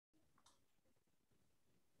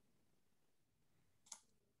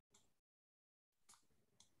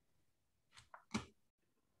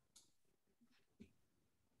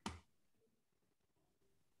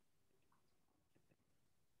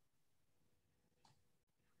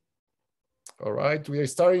All right, we are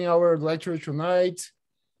starting our lecture tonight.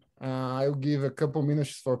 I'll give a couple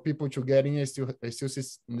minutes for people to get in. I still see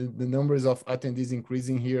the numbers of attendees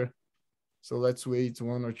increasing here. So let's wait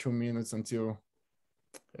 1 or 2 minutes until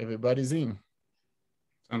everybody's in.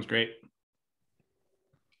 Sounds great.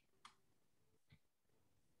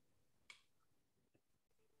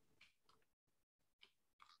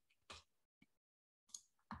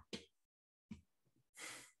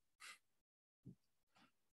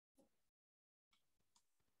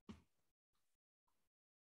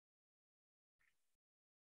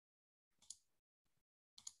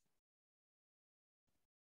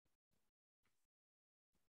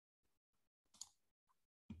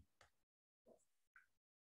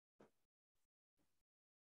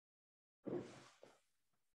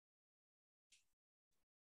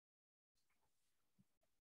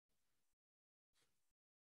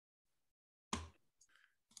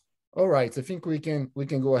 All right, I think we can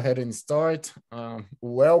go ahead and start.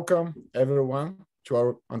 Welcome everyone to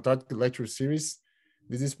our Antarctic lecture series.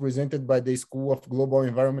 This is presented by the School of Global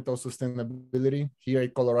Environmental Sustainability here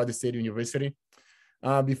at Colorado State University.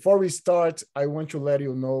 Before we start, I want to let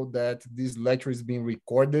you know that this lecture is being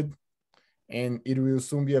recorded and it will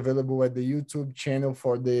soon be available at the YouTube channel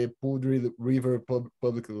for the Poudre River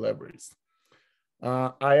Public Libraries.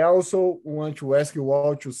 I also want to ask you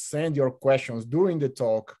all to send your questions during the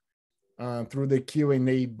talk through the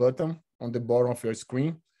Q&A button on the bottom of your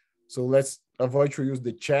screen. So let's avoid to use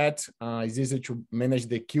the chat. It's easier to manage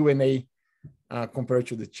the Q&A compared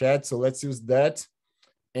to the chat. So let's use that.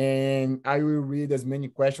 And I will read as many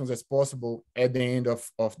questions as possible at the end of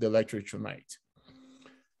the lecture tonight.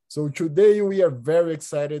 So today we are very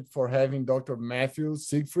excited for having Dr. Matthew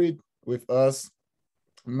Siegfried with us.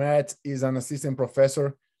 Matt is an assistant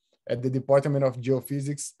professor at the Department of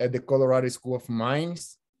Geophysics at the Colorado School of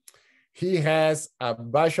Mines. He has a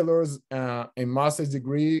bachelor's and master's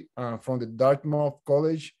degree from the Dartmouth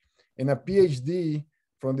College and a PhD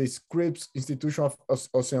from the Scripps Institution of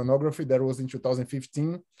Oceanography that was in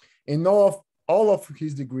 2015. And all of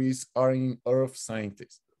his degrees are in earth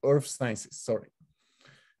sciences.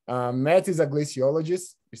 Matt is a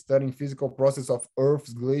glaciologist studying physical process of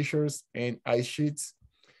Earth's glaciers and ice sheets.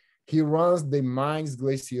 He runs the Mines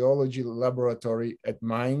Glaciology Laboratory at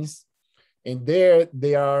Mines. And there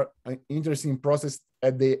they are an interesting process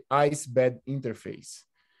at the ice bed interface.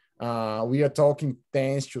 We are talking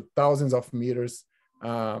tens to thousands of meters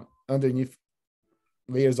underneath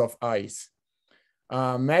layers of ice.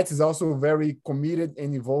 Matt is also very committed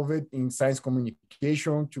and involved in science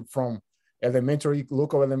communication from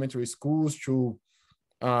local elementary schools to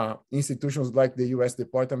institutions like the US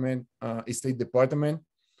State Department.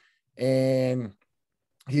 And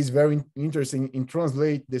he's very interested in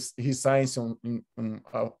translate his science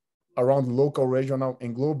around local, regional,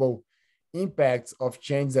 and global impacts of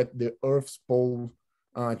change at the Earth's pole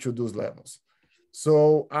to those levels.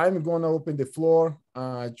 So I'm going to open the floor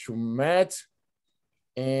to Matt.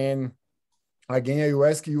 And again, I will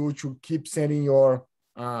ask you to keep sending your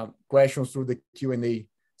questions through the Q&A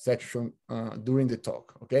section during the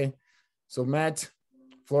talk, okay? So Matt,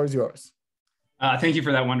 floor is yours. Thank you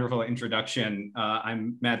for that wonderful introduction.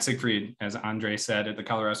 I'm Matt Siegfried, as Andre said, at the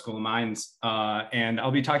Colorado School of Mines, and I'll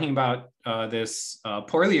be talking about this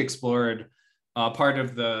poorly explored part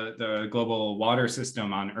of the global water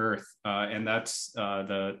system on Earth, and that's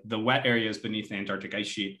the wet areas beneath the Antarctic ice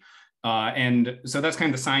sheet. And so that's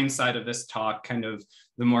kind of the science side of this talk. Kind of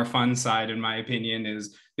the more fun side, in my opinion,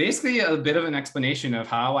 is basically a bit of an explanation of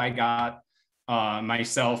how I got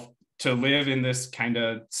myself to live in this kind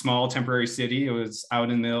of small temporary city. It was out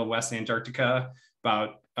in the middle of West Antarctica,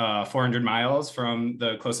 about 400 miles from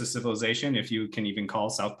the closest civilization, if you can even call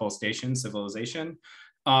South Pole Station civilization.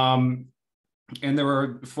 And there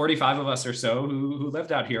were 45 of us or so who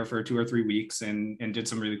lived out here for 2 or 3 weeks and did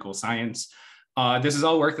some really cool science. This is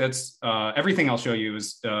all work that's, everything I'll show you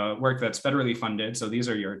is work that's federally funded. So these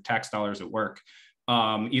are your tax dollars at work,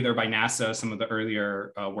 either by NASA. Some of the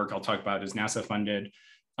earlier work I'll talk about is NASA funded.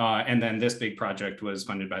 And then this big project was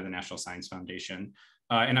funded by the National Science Foundation.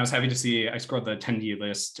 And I was happy to see, I scrolled the attendee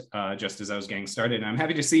list just as I was getting started. And I'm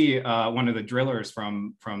happy to see one of the drillers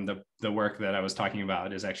from the work that I was talking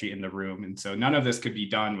about is actually in the room. And so none of this could be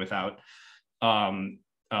done without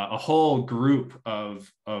a whole group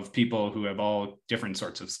of people who have all different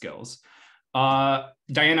sorts of skills.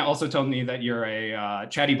 Diana also told me that you're a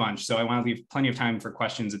chatty bunch, so I want to leave plenty of time for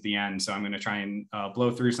questions at the end. So I'm going to try and blow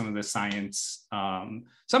through some of the science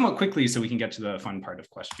somewhat quickly so we can get to the fun part of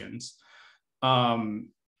questions. Okay,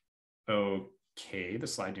 the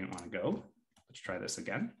slide didn't want to go. Let's try this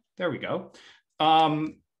again. There we go.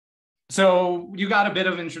 So you got a bit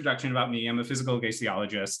of introduction about me. I'm a physical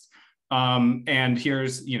glaciologist. And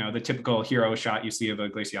here's, the typical hero shot you see of a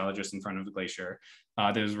glaciologist in front of a glacier.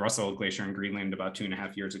 There's Russell Glacier in Greenland about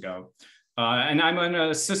 2.5 years ago. And I'm an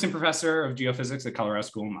assistant professor of geophysics at Colorado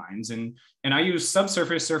School of Mines. And I use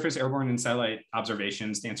subsurface, surface, airborne, and satellite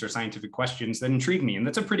observations to answer scientific questions that intrigue me. And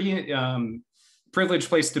that's a pretty privileged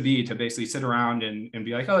place to be, to basically sit around and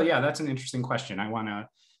be like, oh yeah, that's an interesting question. I want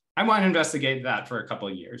to investigate that for a couple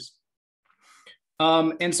of years.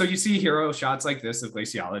 And so you see hero shots like this of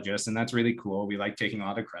glaciologists, and that's really cool. We like taking a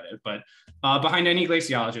lot of credit, but behind any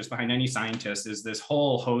glaciologist, behind any scientist is this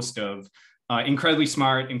whole host of incredibly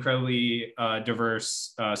smart, incredibly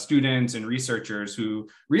diverse students and researchers who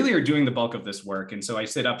really are doing the bulk of this work. And so I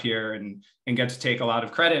sit up here and get to take a lot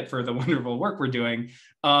of credit for the wonderful work we're doing.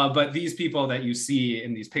 But these people that you see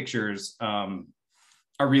in these pictures are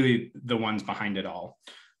really the ones behind it all.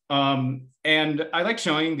 And I like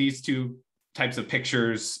showing these two types of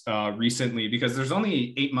pictures recently, because there's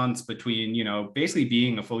only 8 months between, basically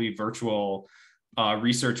being a fully virtual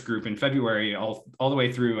research group in February, all the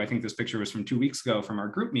way through. I think this picture was from 2 weeks ago from our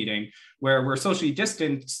group meeting, where we're socially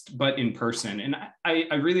distanced, but in person. And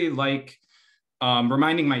I really like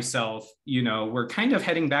reminding myself, we're kind of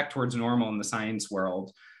heading back towards normal in the science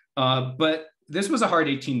world. But this was a hard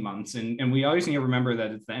 18 months. And we always need to remember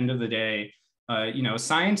that at the end of the day,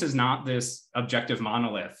 science is not this objective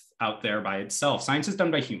monolith out there by itself. Science is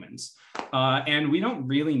done by humans. And we don't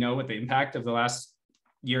really know what the impact of the last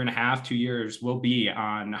 1.5 years, 2 years will be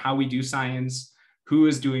on how we do science, who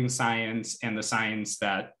is doing science, and the science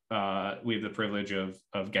that we have the privilege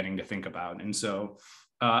of getting to think about. And so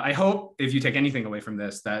I hope, if you take anything away from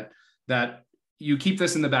this, that you keep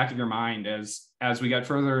this in the back of your mind as we get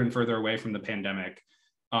further and further away from the pandemic,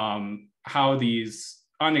 how these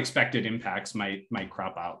unexpected impacts might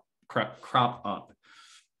crop up.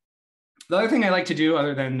 The other thing I like to do,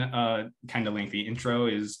 other than kind of lengthy intro,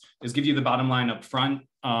 is give you the bottom line up front.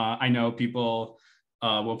 I know people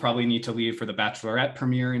will probably need to leave for the Bachelorette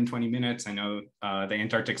premiere in 20 minutes. I know the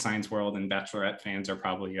Antarctic science world and Bachelorette fans are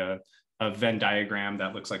probably a Venn diagram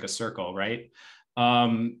that looks like a circle, right?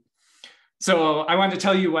 So I wanted to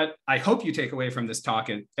tell you what I hope you take away from this talk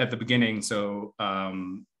at the beginning. So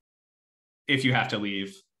if you have to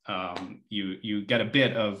leave, you get a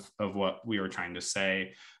bit of what we were trying to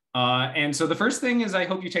say. And so the first thing is, I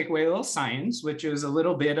hope you take away a little science, which is a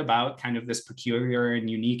little bit about kind of this peculiar and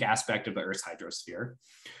unique aspect of the Earth's hydrosphere.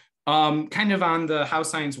 Kind of on the how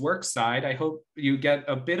science works side, I hope you get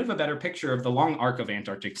a bit of a better picture of the long arc of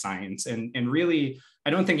Antarctic science. And really, I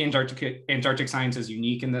don't think Antarctic science is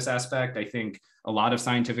unique in this aspect. I think a lot of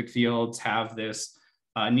scientific fields have this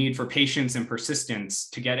need for patience and persistence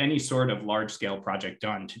to get any sort of large scale project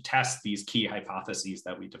done, to test these key hypotheses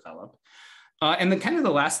that we develop. And then kind of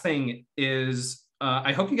the last thing is,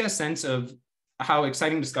 I hope you get a sense of how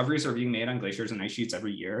exciting discoveries are being made on glaciers and ice sheets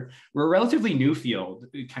every year. We're a relatively new field,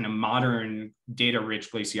 kind of modern,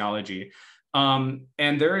 data-rich glaciology. And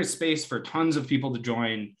there is space for tons of people to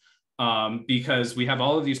join, because we have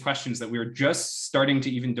all of these questions that we're just starting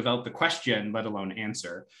to even develop the question, let alone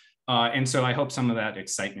answer. And so I hope some of that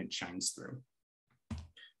excitement shines through.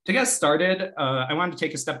 To get started, I wanted to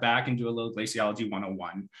take a step back and do a little glaciology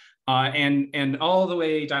 101. And all the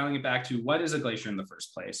way dialing it back to what is a glacier in the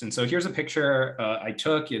first place. And so here's a picture I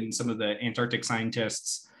took, and some of the Antarctic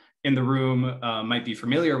scientists in the room might be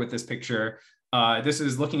familiar with this picture. This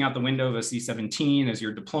is looking out the window of a C-17 as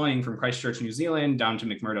you're deploying from Christchurch, New Zealand down to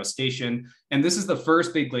McMurdo Station. And this is the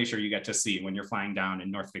first big glacier you get to see when you're flying down in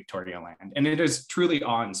North Victoria Land. And it is truly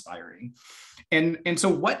awe-inspiring. And so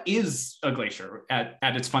what is a glacier at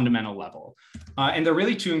its fundamental level? And there are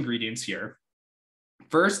really two ingredients here.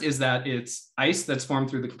 First is that it's ice that's formed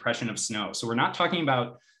through the compression of snow. So we're not talking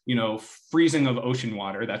about, freezing of ocean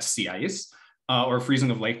water, that's sea ice, or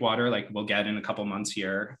freezing of lake water like we'll get in a couple months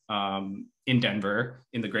here in Denver,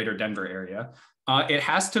 in the greater Denver area. It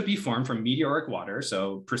has to be formed from meteoric water,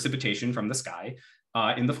 so precipitation from the sky,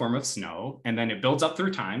 in the form of snow, and then it builds up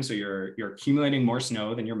through time. So you're accumulating more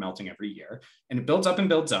snow than you're melting every year, and it builds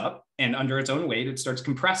up, and under its own weight, it starts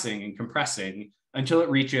compressing and compressing until it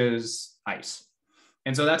reaches ice.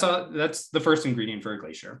 And so that's the first ingredient for a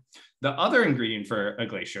glacier. The other ingredient for a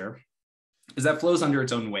glacier is that it flows under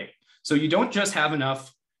its own weight. So you don't just have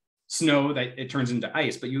enough snow that it turns into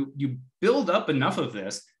ice, but you build up enough of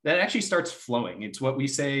this that it actually starts flowing. It's what we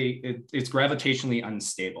say, it's gravitationally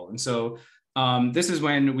unstable. And so this is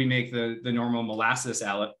when we make the normal molasses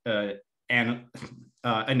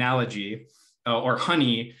analogy, or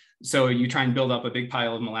honey. So you try and build up a big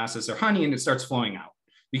pile of molasses or honey, and it starts flowing out.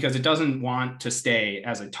 because it doesn't want to stay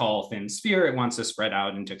as a tall, thin sphere. It wants to spread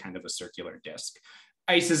out into kind of a circular disk.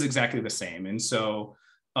 Ice is exactly the same. And so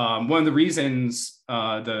one of the reasons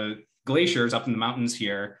the glaciers up in the mountains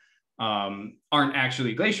here aren't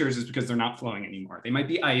actually glaciers is because they're not flowing anymore. They might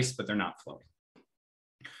be ice, but they're not flowing.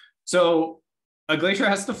 So a glacier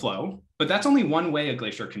has to flow, but that's only one way a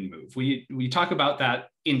glacier can move. We talk about that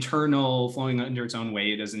internal flowing under its own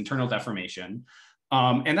weight as internal deformation.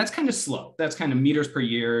 And that's kind of slow. That's kind of meters per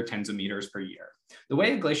year, tens of meters per year. The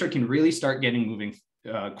way a glacier can really start getting moving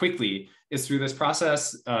quickly is through this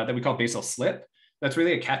process that we call basal slip. That's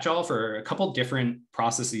really a catch-all for a couple different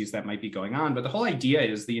processes that might be going on. But the whole idea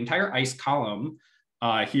is the entire ice column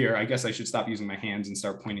here, I guess I should stop using my hands and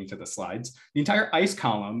start pointing to the slides. The entire ice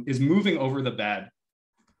column is moving over the bed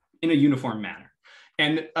in a uniform manner.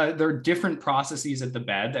 And there are different processes at the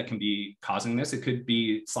bed that can be causing this. It could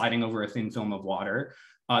be sliding over a thin film of water.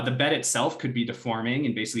 The bed itself could be deforming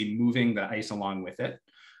and basically moving the ice along with it.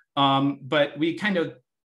 But we kind of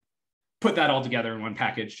put that all together in one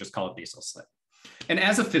package, just call it basal slip. And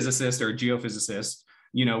as a physicist or a geophysicist,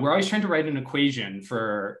 we're always trying to write an equation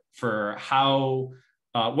for how,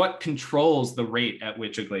 what controls the rate at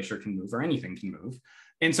which a glacier can move or anything can move.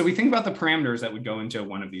 And so we think about the parameters that would go into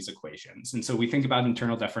one of these equations. And so we think about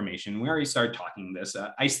internal deformation. We already started talking this.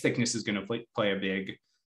 Ice thickness is going to play a big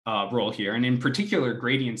role here, and in particular,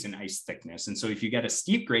 gradients in ice thickness. And so if you get a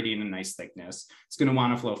steep gradient in ice thickness, it's going to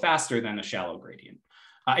want to flow faster than a shallow gradient.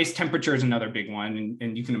 Ice temperature is another big one.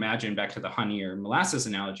 And you can imagine, back to the honey or molasses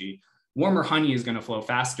analogy, warmer honey is going to flow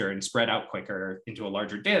faster and spread out quicker into a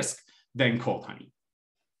larger disk than cold honey.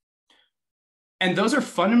 And those are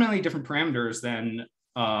fundamentally different parameters than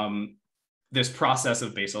this process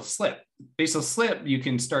of basal slip. Basal slip, you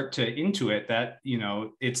can start to intuit that,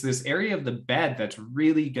 it's this area of the bed that's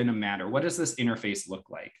really going to matter. What does this interface look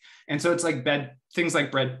like? And so it's like things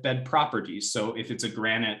like bed properties. So if it's a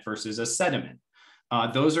granite versus a sediment,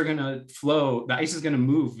 those are going to flow. The ice is going to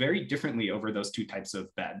move very differently over those two types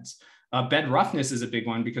of beds. Bed roughness is a big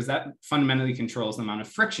one because that fundamentally controls the amount of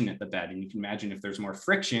friction at the bed. And you can imagine if there's more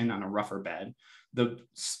friction on a rougher bed, the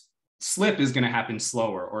slip is going to happen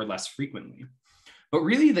slower or less frequently. But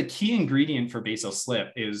really the key ingredient for basal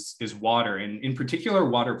slip is water, and in particular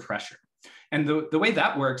water pressure. And the way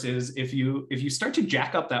that works is if you start to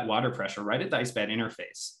jack up that water pressure right at the ice bed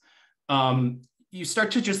interface, you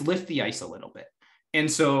start to just lift the ice a little bit. And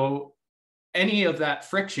so any of that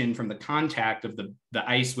friction from the contact of the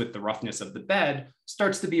ice with the roughness of the bed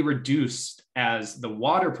starts to be reduced as the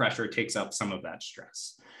water pressure takes up some of that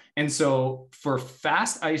stress. And so for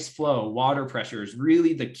fast ice flow, water pressure is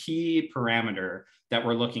really the key parameter that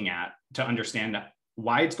we're looking at to understand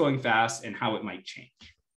why it's going fast and how it might change.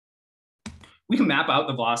 We can map out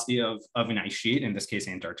the velocity of an ice sheet, in this case,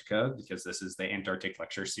 Antarctica, because this is the Antarctic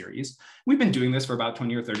lecture series. We've been doing this for about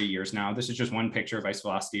 20 or 30 years now. This is just one picture of ice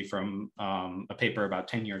velocity from a paper about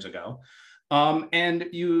 10 years ago. And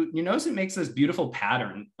you notice it makes this beautiful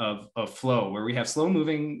pattern of flow where we have slow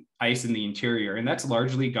moving ice in the interior, and that's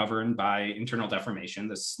largely governed by internal deformation,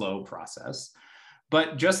 this slow process.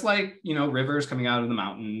 But just like, rivers coming out of the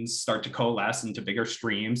mountains start to coalesce into bigger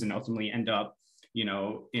streams and ultimately end up,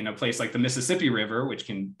 in a place like the Mississippi River, which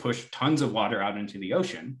can push tons of water out into the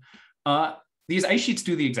ocean, these ice sheets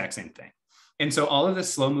do the exact same thing. And so all of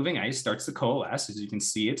this slow moving ice starts to coalesce. As you can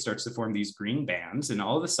see, it starts to form these green bands. And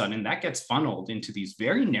all of a sudden that gets funneled into these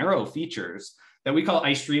very narrow features that we call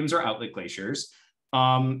ice streams or outlet glaciers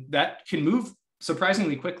that can move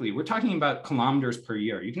surprisingly quickly. We're talking about kilometers per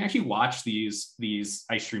year. You can actually watch these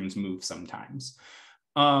ice streams move sometimes.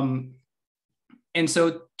 And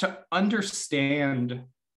so to understand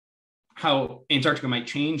how Antarctica might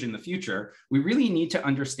change in the future, we really need to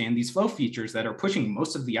understand these flow features that are pushing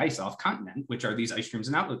most of the ice off continent, which are these ice streams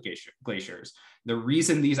and outlet glaciers. The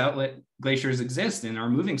reason these outlet glaciers exist and are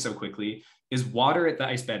moving so quickly is water at the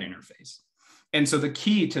ice bed interface. And so the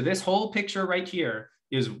key to this whole picture right here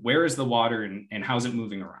is where is the water and how's it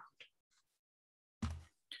moving around?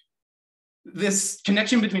 This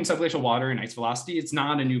connection between subglacial water and ice velocity, it's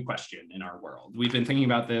not a new question in our world. We've been thinking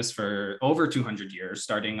about this for over 200 years,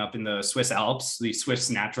 starting up in the Swiss Alps. The Swiss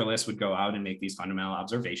naturalists would go out and make these fundamental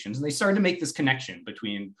observations, and they started to make this connection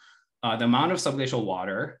between the amount of subglacial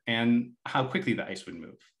water and how quickly the ice would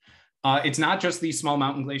move. It's not just these small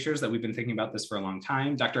mountain glaciers that we've been thinking about this for a long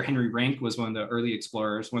time. Dr. Henry Rank was one of the early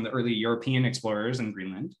explorers, one of the early European explorers in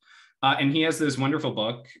Greenland. And he has this wonderful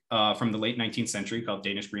book from the late 19th century called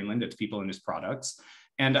Danish Greenland, Its People and Its Products.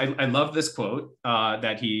 And I love this quote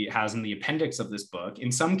that he has in the appendix of this book.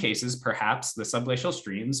 In some cases, perhaps the subglacial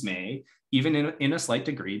streams may, even in a slight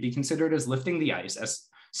degree, be considered as lifting the ice, as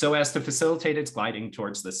so as to facilitate its gliding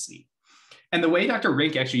towards the sea. And the way Dr.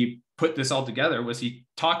 Rink actually put this all together was he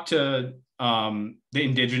talked to the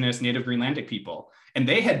indigenous native Greenlandic people, and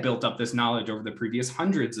they had built up this knowledge over the previous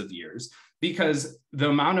hundreds of years, because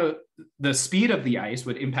the speed of the ice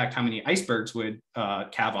would impact how many icebergs would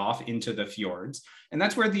calve off into the fjords. And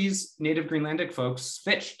that's where these native Greenlandic folks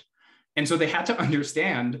fished. And so they had to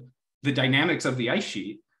understand the dynamics of the ice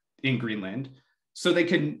sheet in Greenland so they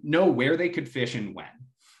could know where they could fish and when.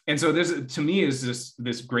 And so this, to me, is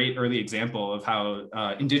this great early example of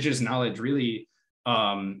how indigenous knowledge really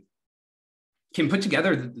can put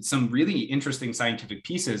together some really interesting scientific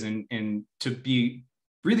pieces. And to be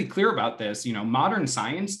really clear about this, you know, modern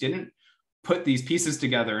science didn't put these pieces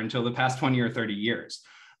together until the past 20 or 30 years.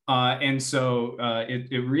 And so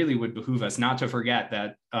it really would behoove us not to forget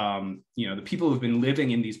that, you know, the people who've been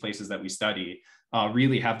living in these places that we study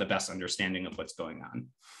really have the best understanding of what's going on.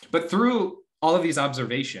 But through all of these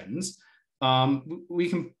observations, we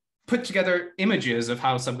can put together images of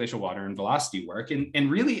how subglacial water and velocity work.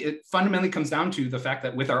 And really, it fundamentally comes down to the fact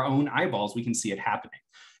that with our own eyeballs, we can see it happening.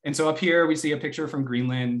 And so up here, we see a picture from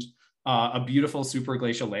Greenland, a beautiful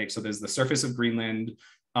superglacial lake. So there's the surface of Greenland,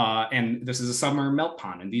 and this is a summer melt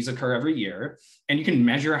pond, and these occur every year. And you can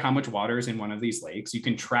measure how much water is in one of these lakes. You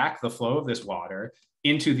can track the flow of this water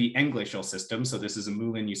into the enigmatic system. So this is a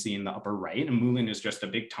moulin you see in the upper right. A moulin is just a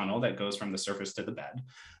big tunnel that goes from the surface to the bed.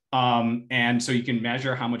 And so you can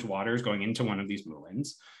measure how much water is going into one of these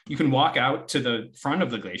moulins. You can walk out to the front of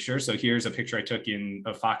the glacier. So here's a picture I took in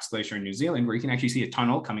a Fox Glacier in New Zealand, where you can actually see a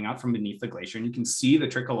tunnel coming out from beneath the glacier, and you can see the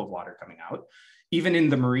trickle of water coming out. Even in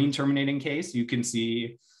the marine terminating case, you can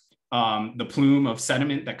see the plume of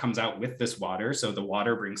sediment that comes out with this water. So the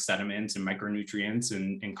water brings sediments and micronutrients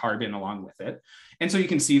and carbon along with it. And so you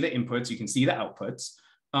can see the inputs, you can see the outputs,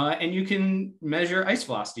 and you can measure ice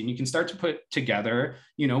velocity, and you can start to put together,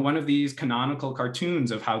 you know, one of these canonical cartoons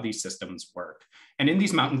of how these systems work. And in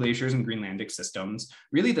these mountain glaciers and Greenlandic systems,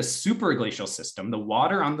 really the superglacial system, the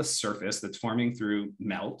water on the surface that's forming through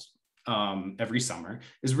melt every summer,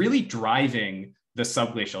 is really driving the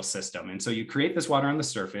subglacial system. And so you create this water on the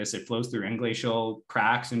surface, it flows through englacial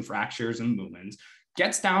cracks and fractures and moulins,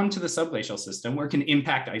 gets down to the subglacial system where it can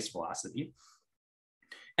impact ice velocity.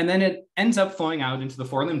 And then it ends up flowing out into the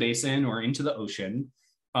Foreland Basin or into the ocean,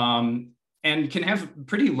 and can have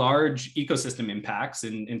pretty large ecosystem impacts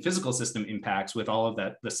and physical system impacts with all of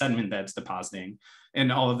that, the sediment that's depositing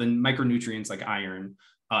and all of the micronutrients like iron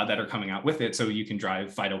that are coming out with it. So you can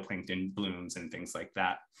drive phytoplankton blooms and things like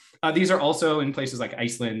that. These are also in places like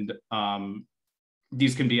Iceland.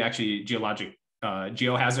 These can be actually geologic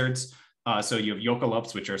geohazards. So you have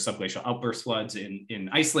Jökulhlaups, which are subglacial outburst floods in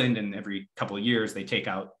Iceland, and every couple of years they take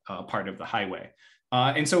out part of the highway.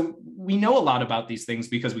 And so we know a lot about these things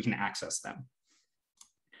because we can access them.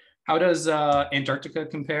 How does Antarctica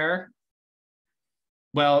compare?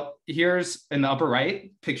 Well, here's in the upper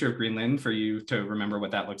right, picture of Greenland for you to remember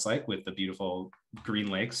what that looks like with the beautiful green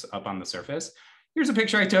lakes up on the surface. Here's a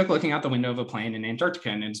picture I took looking out the window of a plane in Antarctica,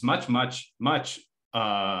 and it's much, much, much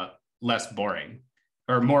less boring,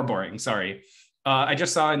 or more boring, sorry. I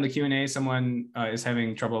just saw in the Q&A someone is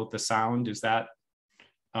having trouble with the sound. Is that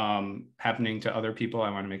happening to other people? I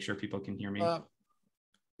want to make sure people can hear me.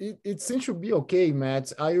 It seems to be okay,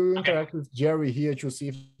 Matt. I will interact with Jerry here to see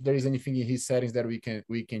if there is anything in his settings that we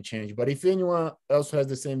can change. But if anyone else has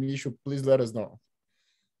the same issue, please let us know.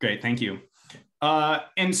 Great, thank you.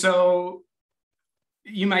 And so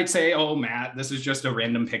you might say, oh, Matt, this is just a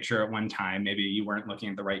random picture at one time. Maybe you weren't looking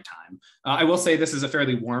at the right time. I will say this is a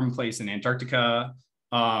fairly warm place in Antarctica.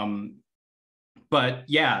 But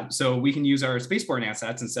yeah, so we can use our spaceborne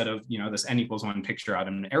assets instead of, you know, this n=1 picture out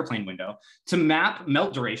in an airplane window to map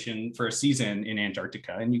melt duration for a season in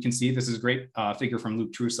Antarctica. And you can see this is a great figure from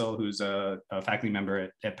Luke Trussell, who's a faculty member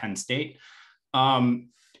at Penn State.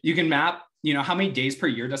 You can map, you know, how many days per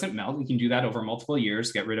year does it melt? We can do that over multiple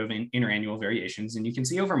years, get rid of interannual variations. And you can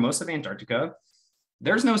see over most of Antarctica,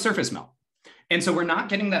 there's no surface melt. And so we're not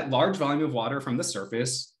getting that large volume of water from the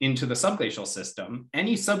surface into the subglacial system.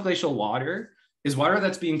 Any subglacial water is water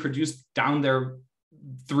that's being produced down there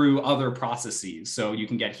through other processes. So you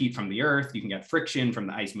can get heat from the earth, you can get friction from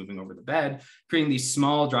the ice moving over the bed, creating these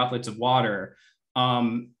small droplets of water.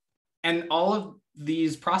 And all of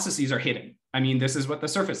these processes are hidden. I mean, this is what the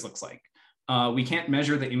surface looks like. We can't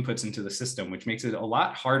measure the inputs into the system, which makes it a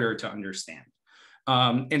lot harder to understand.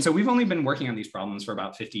 And so we've only been working on these problems for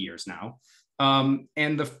about 50 years now.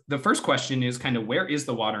 And the first question is kind of, where is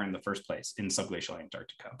the water in the first place in subglacial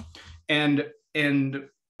Antarctica? And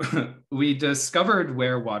we discovered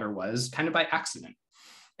where water was kind of by accident.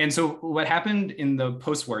 And so what happened in the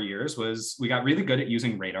post-war years was we got really good at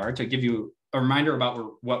using radar. To give you a reminder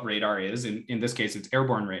about what radar is, in this case, it's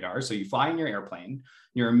airborne radar. So you fly in your airplane,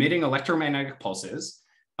 you're emitting electromagnetic pulses,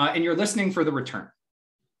 and you're listening for the return.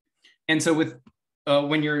 And so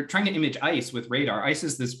when you're trying to image ice with radar, ice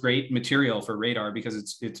is this great material for radar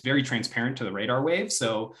because it's very transparent to the radar wave.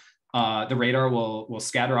 So the radar will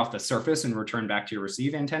scatter off the surface and return back to your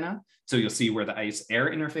receive antenna. So you'll see where the ice-air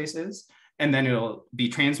interface is. And then it'll be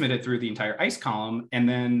transmitted through the entire ice column and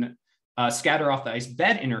then scatter off the ice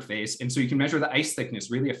bed interface. And so you can measure the ice thickness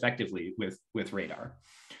really effectively with radar.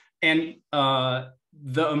 And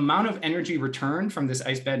the amount of energy returned from this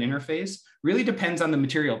ice bed interface really depends on the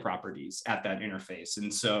material properties at that interface.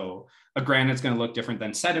 And so a granite's going to look different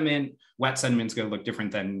than sediment. Wet sediment's going to look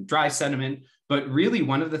different than dry sediment. But really,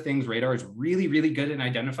 one of the things radar is really, really good at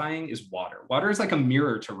identifying is water. Water is like a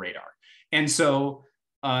mirror to radar. And so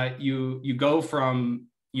you go from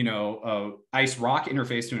a ice rock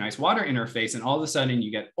interface to an ice water interface, and all of a sudden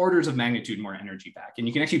you get orders of magnitude more energy back, and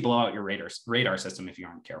you can actually blow out your radar system if you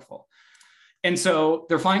aren't careful. And so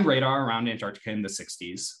they're flying radar around Antarctica in the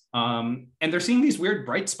 60s, and they're seeing these weird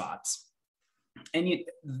bright spots, and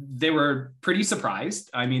they were pretty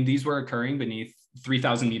surprised. I mean, these were occurring beneath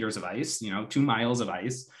 3,000 meters of ice, 2 miles of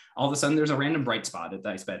ice. All of a sudden there's a random bright spot at the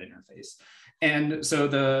ice bed interface. And so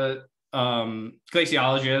the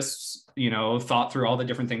glaciologists, thought through all the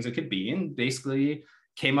different things it could be, and basically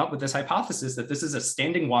came up with this hypothesis that this is a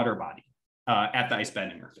standing water body at the ice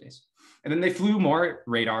bed interface. And then they flew more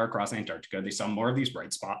radar across Antarctica. They saw more of these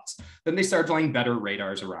bright spots. Then they started flying better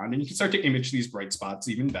radars around, and you can start to image these bright spots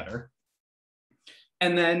even better.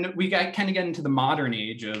 And then we kind of get into the modern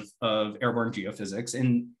age of airborne geophysics.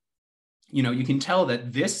 And you can tell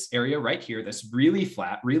that this area right here, this really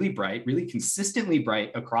flat, really bright, really consistently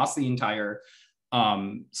bright across the entire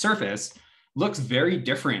surface, looks very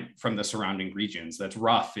different from the surrounding regions that's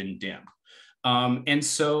rough and dim. And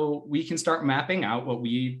so we can start mapping out what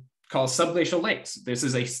we call subglacial lakes. This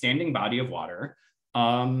is a standing body of water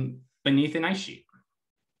beneath an ice sheet.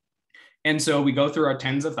 And so we go through our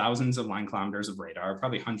tens of thousands of line kilometers of radar,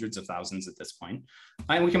 probably hundreds of thousands at this point,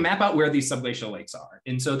 and we can map out where these subglacial lakes are.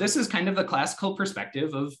 And so this is kind of the classical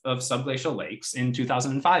perspective of subglacial lakes in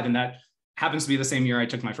 2005, and that happens to be the same year I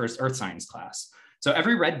took my first earth science class. So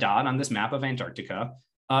every red dot on this map of Antarctica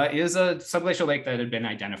is a subglacial lake that had been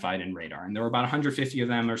identified in radar. And there were about 150 of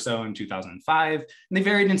them or so in 2005. And they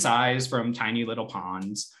varied in size from tiny little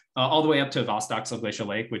ponds all the way up to Vostok Subglacial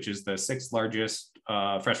Lake, which is the 6th largest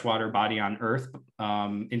freshwater body on Earth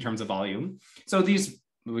in terms of volume. So these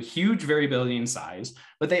huge variability in size,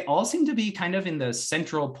 but they all seem to be kind of in the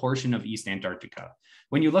central portion of East Antarctica.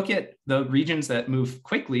 When you look at the regions that move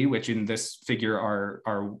quickly, which in this figure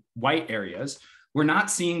are white areas, we're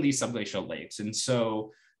not seeing these subglacial lakes. And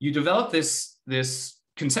so you develop this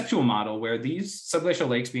conceptual model where these subglacial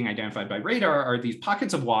lakes being identified by radar are these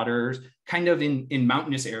pockets of water kind of in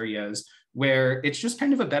mountainous areas where it's just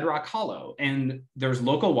kind of a bedrock hollow, and there's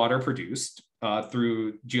local water produced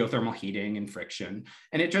through geothermal heating and friction,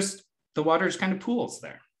 and the water just kind of pools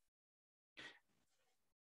there.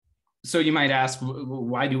 So you might ask,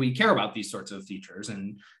 why do we care about these sorts of features?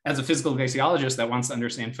 And as a physical glaciologist that wants to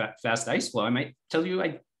understand fast ice flow, I might tell you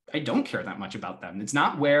I don't care that much about them. It's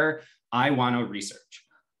not where I want to research.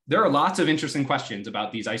 There are lots of interesting questions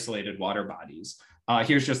about these isolated water bodies.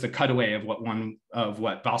 Here's just a cutaway of what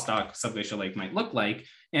Vostok Subglacial Lake might look like.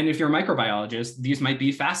 And if you're a microbiologist, these might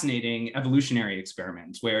be fascinating evolutionary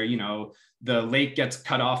experiments where, the lake gets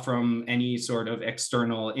cut off from any sort of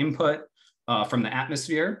external input from the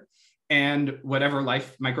atmosphere. And whatever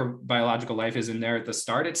microbiological life is in there at the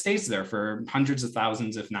start, it stays there for hundreds of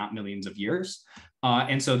thousands, if not millions of years.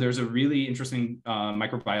 And so there's a really interesting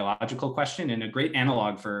microbiological question and a great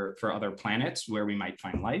analog for other planets where we might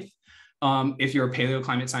find life. If you're a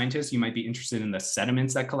paleoclimate scientist, you might be interested in the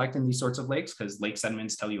sediments that collect in these sorts of lakes, because lake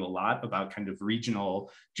sediments tell you a lot about kind of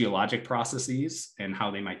regional geologic processes and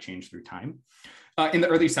how they might change through time. In the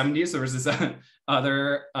early 70s, there was this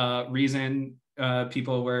other reason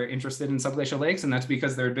people were interested in subglacial lakes, and that's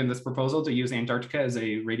because there had been this proposal to use Antarctica as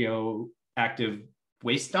a radioactive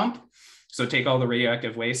waste dump. So take all the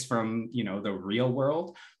radioactive waste from the real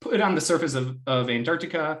world, put it on the surface of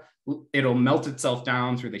Antarctica, it'll melt itself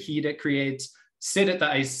down through the heat it creates, sit at the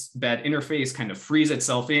ice bed interface, kind of freeze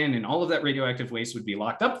itself in, and all of that radioactive waste would be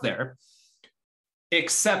locked up there,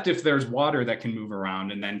 except if there's water that can move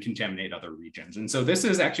around and then contaminate other regions. And so this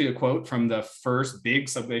is actually a quote from the first big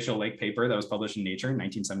subglacial lake paper that was published in Nature in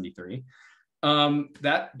 1973.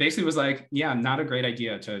 That basically was like, yeah, not a great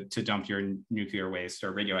idea to dump your nuclear waste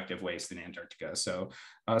or radioactive waste in Antarctica. So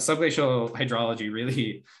subglacial hydrology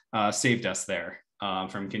really saved us there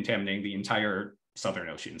from contaminating the entire Southern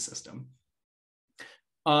Ocean system.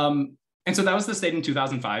 And so that was the state in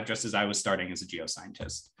 2005, just as I was starting as a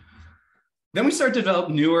geoscientist. Then we started to develop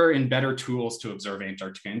newer and better tools to observe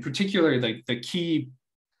Antarctica. In particular, the key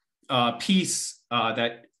piece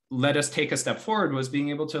that let us take a step forward was being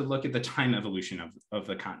able to look at the time evolution of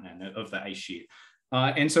the continent, of the ice sheet.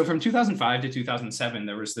 And so from 2005 to 2007,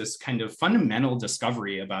 there was this kind of fundamental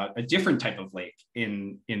discovery about a different type of lake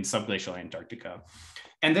in subglacial Antarctica.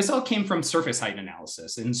 And this all came from surface height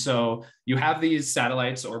analysis. And so you have these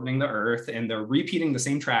satellites orbiting the Earth, and they're repeating the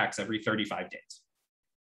same tracks every 35 days.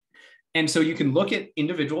 And so you can look at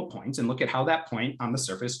individual points and look at how that point on the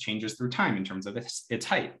surface changes through time in terms of its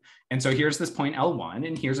height. And so here's this point L1,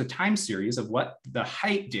 and here's a time series of what the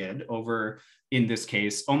height did over, in this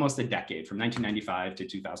case, almost a decade, from 1995 to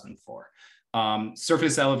 2004.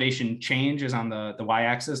 Surface elevation change is on the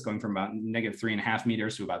y-axis, going from about -3.5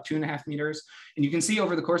 meters to about 2.5 meters. And you can see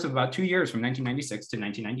over the course of about 2 years, from 1996 to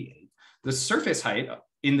 1998, the surface height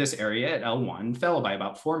in this area at L1 fell by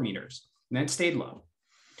about 4 meters, and then it stayed low.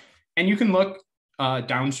 And you can look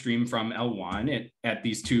downstream from L1 at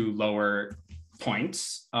these two lower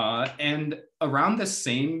points. And around the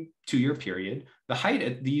same 2-year period, the height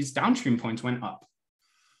at these downstream points went up.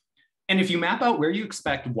 And if you map out where you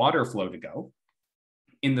expect water flow to go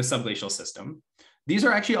in the subglacial system, these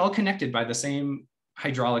are actually all connected by the same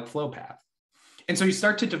hydraulic flow path. And so you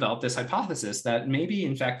start to develop this hypothesis that maybe,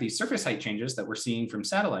 in fact, these surface height changes that we're seeing from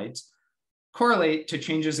satellites correlate to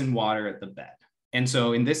changes in water at the bed. And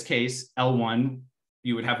so in this case, L1,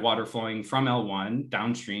 you would have water flowing from L1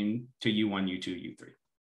 downstream to U1, U2, U3.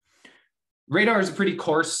 Radar is a pretty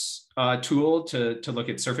coarse tool to look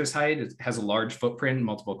at surface height. It has a large footprint,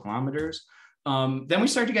 multiple kilometers. Then we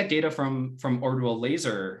started to get data from orbital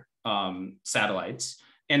laser satellites.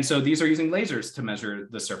 And so these are using lasers to measure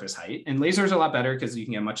the surface height. And lasers are a lot better because you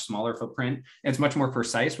can get a much smaller footprint. And it's much more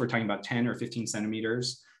precise. We're talking about 10 or 15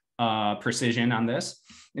 centimeters precision on this.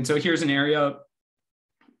 And so here's an area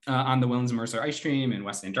on the Willems-Mercer ice stream in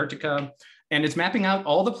West Antarctica. And it's mapping out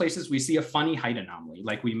all the places we see a funny height anomaly,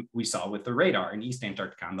 like we saw with the radar in East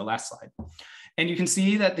Antarctica on the last slide. And you can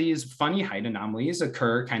see that these funny height anomalies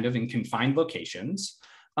occur kind of in confined locations,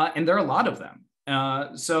 and there are a lot of them.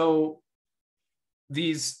 So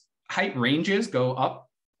these height ranges go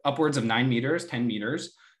upwards of 9 meters, 10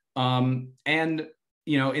 meters. And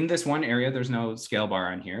in this one area, there's no scale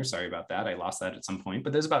bar on here. Sorry about that. I lost that at some point,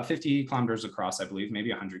 but there's about 50 kilometers across, I believe, maybe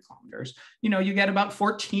 100 kilometers. You get about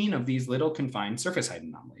 14 of these little confined surface height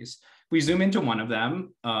anomalies. We zoom into one of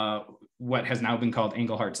them, what has now been called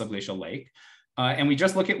Engelhart Subglacial Lake, and we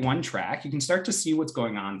just look at one track. You can start to see what's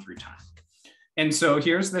going on through time. And so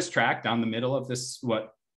here's this track down the middle of this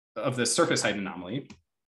surface height anomaly.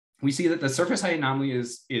 We see that the surface height anomaly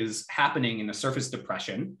is happening in a surface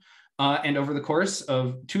depression. And over the course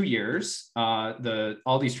of 2 years,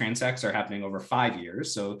 all these transects are happening over 5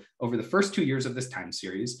 years. So over the first 2 years of this time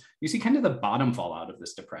series, you see kind of the bottom fall out of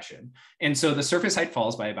this depression. And so the surface height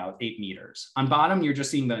falls by about 8 meters. On bottom, you're just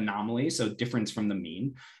seeing the anomaly, so difference from the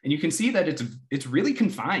mean. And you can see that it's really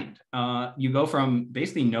confined. You go from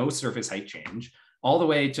basically no surface height change all the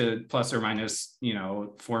way to plus or minus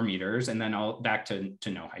 4 meters, and then all back to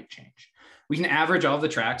no height change. We can average all the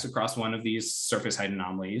tracks across one of these surface height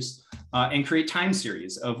anomalies and create time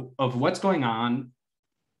series of what's going on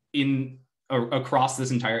across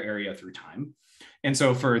this entire area through time. And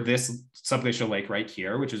so for this subglacial lake right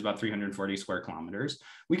here, which is about 340 square kilometers,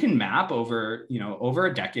 we can map over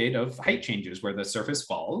a decade of height changes where the surface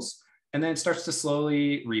falls and then it starts to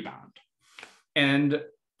slowly rebound. And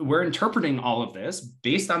we're interpreting all of this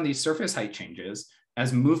based on these surface height changes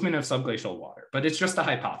as movement of subglacial water, but it's just a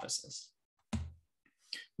hypothesis.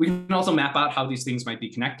 We can also map out how these things might be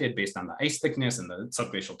connected based on the ice thickness and the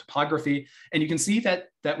subglacial topography. And you can see that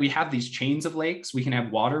we have these chains of lakes. We can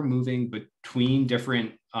have water moving between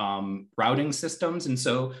different routing systems. And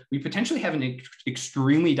so we potentially have an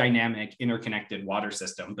extremely dynamic interconnected water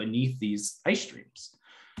system beneath these ice streams.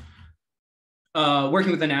 Working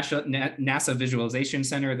with the NASA Visualization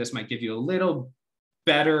Center, this might give you a little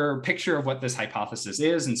better picture of what this hypothesis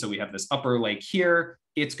is. And so we have this upper lake here.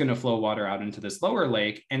 It's going to flow water out into this lower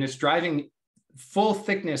lake, and it's driving full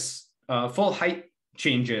thickness, full height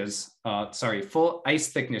changes, full ice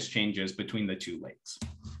thickness changes between the two lakes.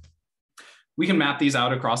 We can map these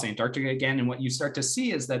out across Antarctica again. And what you start to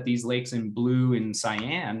see is that these lakes in blue and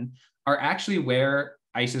cyan are actually where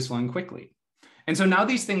ice is flowing quickly. And so now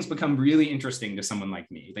these things become really interesting to someone like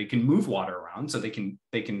me. They can move water around, so they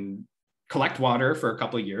can collect water for a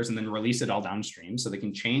couple of years and then release it all downstream. So they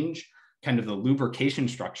can change kind of the lubrication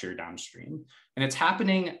structure downstream. And it's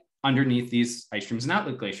happening underneath these ice streams and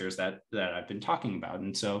outlet glaciers that I've been talking about.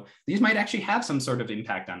 And so these might actually have some sort of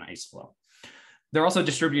impact on ice flow. They're also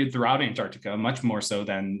distributed throughout Antarctica, much more so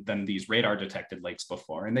than these radar detected lakes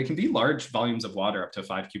before. And they can be large volumes of water, up to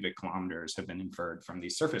 5 cubic kilometers have been inferred from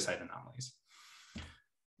these surface height anomalies.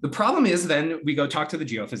 The problem is then we go talk to the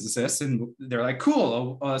geophysicists and they're like,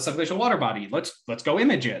 cool, a subglacial water body, let's go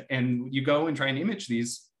image it. And you go and try and image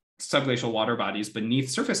these subglacial water bodies beneath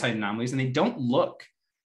surface height anomalies, and they don't look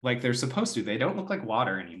like they're supposed to. They don't look like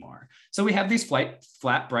water anymore. So we have these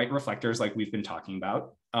flat, bright reflectors like we've been talking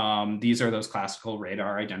about. These are those classical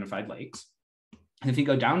radar identified lakes. And if you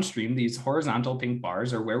go downstream, these horizontal pink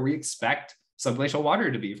bars are where we expect subglacial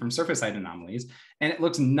water to be from surface height anomalies. And it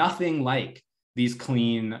looks nothing like these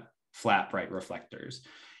clean, flat, bright reflectors.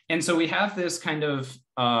 And so we have this kind of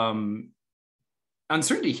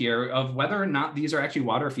uncertainty here of whether or not these are actually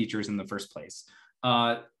water features in the first place.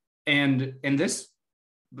 And this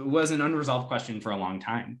was an unresolved question for a long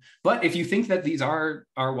time. But if you think that these are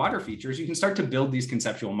water features, you can start to build these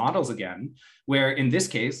conceptual models again, where in this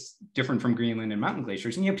case, different from Greenland and mountain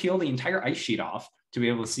glaciers, and you peel the entire ice sheet off to be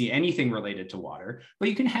able to see anything related to water. But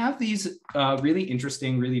you can have these really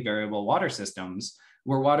interesting, really variable water systems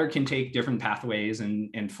where water can take different pathways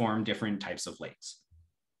and form different types of lakes.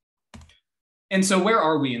 And so where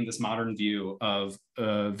are we in this modern view of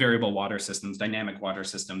variable water systems, dynamic water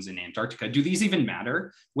systems in Antarctica? Do these even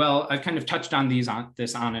matter? Well, I've kind of touched on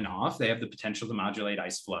this on and off. They have the potential to modulate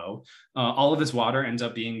ice flow. All of this water ends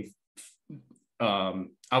up being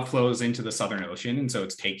outflows into the Southern Ocean. And so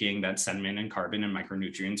it's taking that sediment and carbon and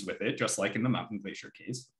micronutrients with it, just like in the mountain glacier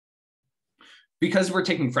case. Because we're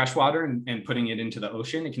taking fresh water and putting it into the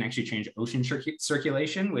ocean, it can actually change ocean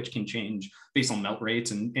circulation, which can change basal melt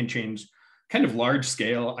rates and change kind of large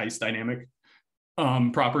scale ice dynamic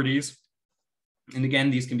properties. And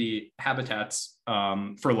again, these can be habitats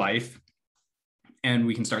for life. And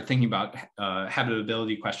we can start thinking about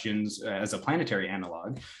habitability questions as a planetary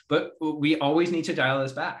analog. But we always need to dial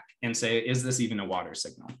this back and say, is this even a water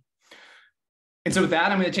signal? And so with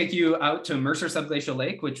that, I'm going to take you out to Mercer Subglacial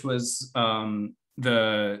Lake, which was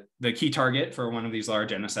the key target for one of these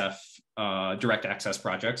large NSF direct access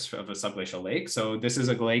projects of a subglacial lake. So this is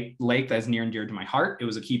a lake that's near and dear to my heart. It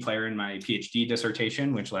was a key player in my PhD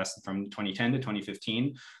dissertation, which lasted from 2010 to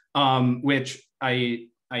 2015, which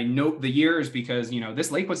I note the years because,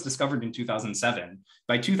 this lake was discovered in 2007.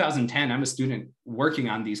 By 2010, I'm a student working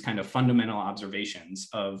on these kind of fundamental observations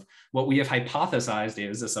of what we have hypothesized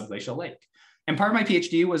is a subglacial lake. And part of my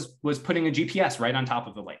PhD was putting a GPS right on top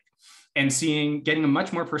of the lake and getting a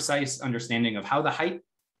much more precise understanding of how the height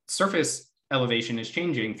surface elevation is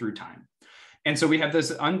changing through time. And so we have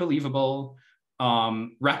this unbelievable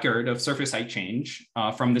record of surface height change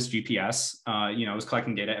from this GPS. It was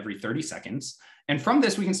collecting data every 30 seconds. And from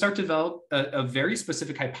this, we can start to develop a very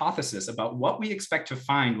specific hypothesis about what we expect to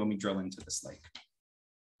find when we drill into this lake.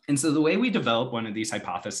 And so the way we develop one of these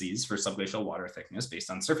hypotheses for subglacial water thickness based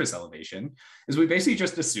on surface elevation is we basically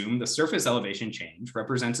just assume the surface elevation change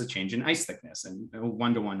represents a change in ice thickness in a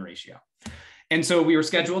 1-to-1 ratio. And so we were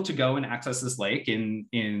scheduled to go and access this lake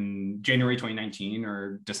in January 2019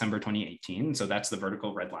 or December 2018. So that's the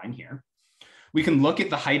vertical red line here. We can look at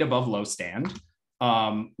the height above low stand,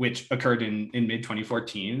 which occurred in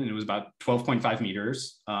mid-2014, and it was about 12.5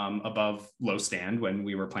 meters above low stand when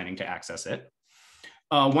we were planning to access it.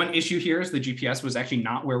 One issue here is the GPS was actually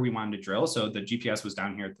not where we wanted to drill. So the GPS was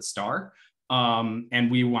down here at the star,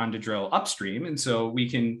 and we wanted to drill upstream. And so we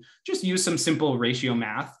can just use some simple ratio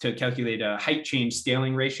math to calculate a height change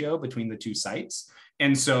scaling ratio between the two sites.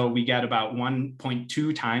 And so we get about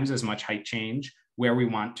 1.2 times as much height change where we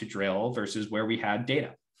want to drill versus where we had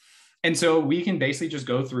data. And so we can basically just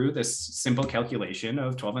go through this simple calculation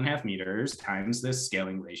of 12.5 meters times this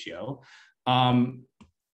scaling ratio,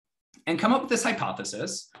 and come up with this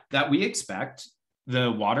hypothesis that we expect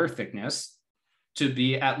the water thickness to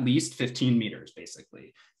be at least 15 meters,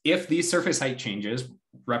 basically, if these surface height changes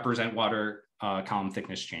represent water column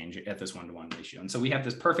thickness change at this 1-to-1 ratio. And so we have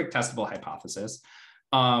this perfect testable hypothesis.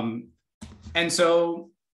 And so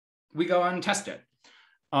we go on and test it.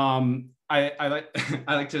 I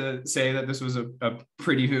like to say that this was a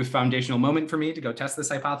pretty foundational moment for me to go test this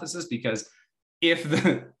hypothesis, because if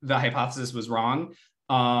the hypothesis was wrong,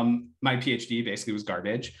 my PhD basically was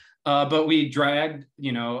garbage. But we dragged,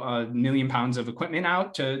 1 million pounds of equipment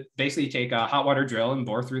out to basically take a hot water drill and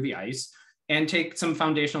bore through the ice and take some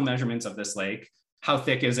foundational measurements of this lake how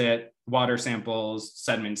thick is it, water samples,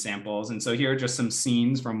 sediment samples. And so here are just some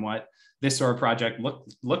scenes from what this sort of project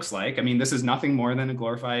looks like. I mean, this is nothing more than a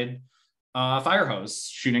glorified fire hose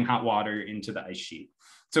shooting hot water into the ice sheet.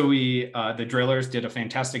 So the drillers did a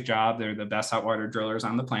fantastic job. They're the best hot water drillers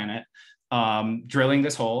on the planet, drilling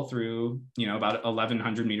this hole through, about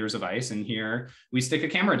 1,100 meters of ice. And here we stick a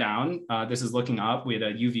camera down. This is looking up. We had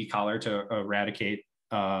a UV collar to eradicate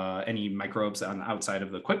any microbes on the outside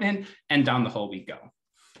of the equipment, and down the hole we go.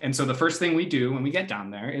 And so the first thing we do when we get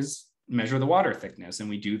down there is measure the water thickness. And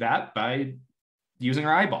we do that by using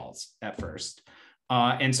our eyeballs at first.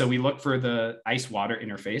 And so we look for the ice water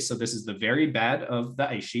interface. So this is the very bed of the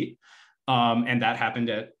ice sheet. And that happened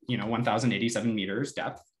at, 1,087 meters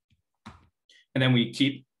depth. And then we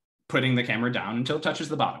keep putting the camera down until it touches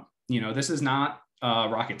the bottom. This is not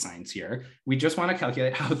rocket science here. We just want to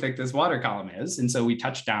calculate how thick this water column is. And so we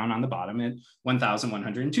touch down on the bottom at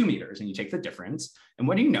 1,102 meters, and you take the difference. And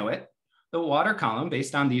what do you know it? The water column,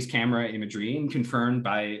 based on these camera imagery and confirmed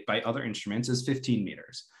by other instruments, is 15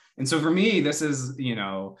 meters. And so for me, this is,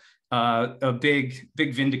 a big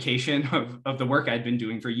vindication of the work I'd been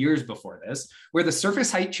doing for years before this, where the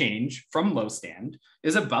surface height change from low stand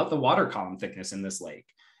is about the water column thickness in this lake.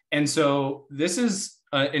 And so this is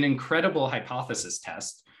an incredible hypothesis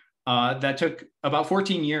test that took about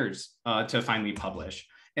 14 years to finally publish.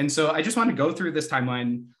 And so I just want to go through this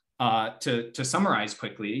timeline to summarize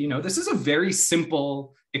quickly. This is a very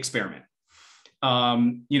simple experiment.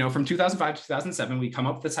 From 2005 to 2007, we come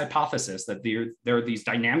up with this hypothesis that there are these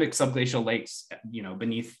dynamic subglacial lakes,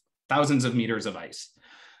 beneath thousands of meters of ice.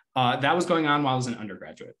 That was going on while I was an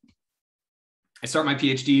undergraduate. I start my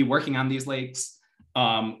PhD working on these lakes.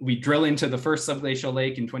 We drill into the first subglacial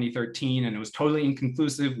lake in 2013, and it was totally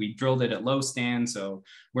inconclusive. We drilled it at low stand, so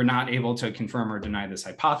we're not able to confirm or deny this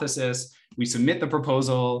hypothesis. We submit the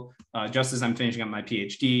proposal just as I'm finishing up my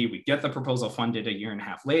PhD. We get the proposal funded a year and a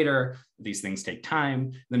half later. These things take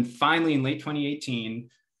time. Then finally, in late 2018,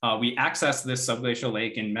 we access this subglacial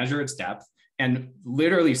lake and measure its depth. And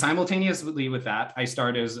literally simultaneously with that, I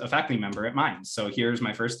start as a faculty member at Mines. So here's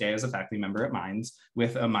my first day as a faculty member at Mines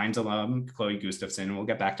with a Mines alum, Chloe Gustafson. We'll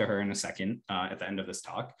get back to her in a second at the end of this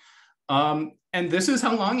talk. And this is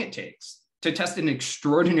how long it takes to test an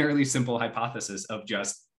extraordinarily simple hypothesis of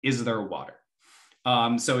just, is there water?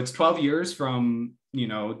 So it's 12 years from,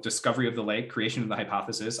 discovery of the lake, creation of the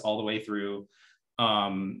hypothesis, all the way through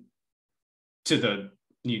to the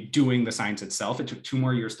doing the science itself. It took 2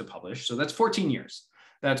 more years to publish. So that's 14 years.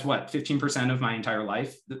 That's what, 15% of my entire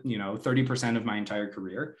life, 30% of my entire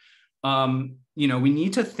career. We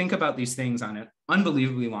need to think about these things on an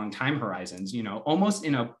unbelievably long time horizons, almost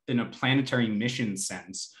in a planetary mission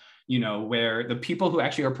sense, where the people who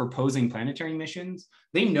actually are proposing planetary missions,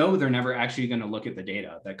 they know they're never actually going to look at the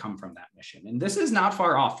data that come from that mission. And this is not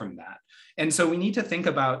far off from that. And so we need to think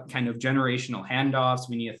about kind of generational handoffs.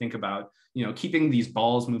 We need to think about, keeping these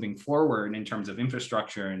balls moving forward in terms of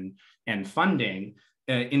infrastructure and funding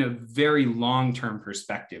in a very long-term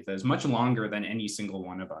perspective that is much longer than any single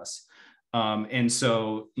one of us. And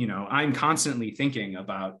so, I'm constantly thinking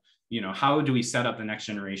about, how do we set up the next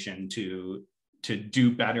generation to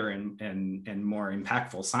do better and more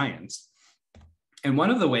impactful science. And one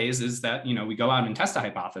of the ways is that, we go out and test a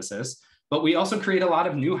hypothesis, but we also create a lot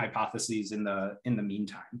of new hypotheses in the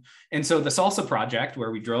meantime. And so the SALSA project, where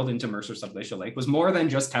we drilled into Mercer Subglacial Lake, was more than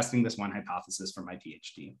just testing this one hypothesis for my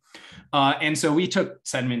PhD. And so we took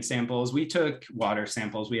sediment samples, we took water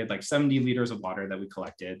samples. We had like 70 liters of water that we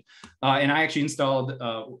collected. And I actually installed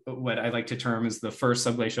what I like to term as the first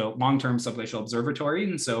long-term subglacial observatory.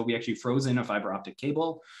 And so we actually froze in a fiber optic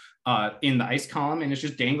cable in the ice column, and it's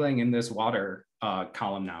just dangling in this water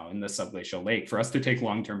column now in the subglacial lake for us to take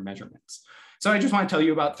long-term measurements. So I just want to tell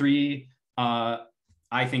you about 3,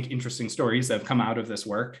 I think, interesting stories that have come out of this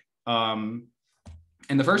work. And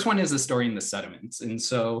the first one is the story in the sediments. And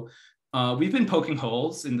so we've been poking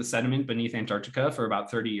holes in the sediment beneath Antarctica for about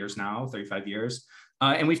 30 years now, 35 years.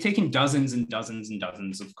 And we've taken dozens and dozens and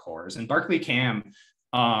dozens of cores. And Barclay Cam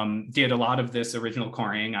did a lot of this original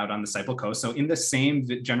coring out on the Cyprus coast. So in the same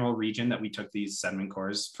general region that we took these sediment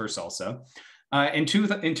cores for SALSA. In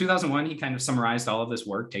 2001, he kind of summarized all of this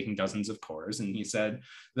work, taking dozens of cores. And he said,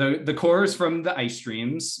 the cores from the ice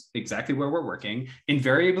streams, exactly where we're working,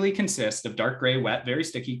 invariably consist of dark gray, wet, very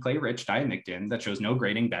sticky, clay-rich diamictin that shows no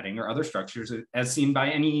grading, bedding, or other structures as seen by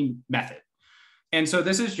any method. And so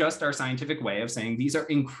this is just our scientific way of saying these are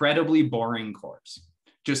incredibly boring cores,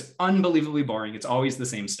 just unbelievably boring. It's always the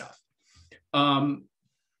same stuff.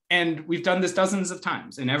 And we've done this dozens of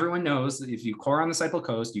times. And everyone knows that if you core on the Cyprus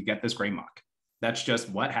coast, you get this gray muck. That's just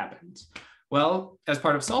what happens. Well, as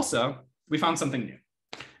part of SALSA, we found something new.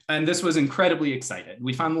 And this was incredibly exciting.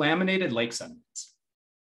 We found laminated lake sediments.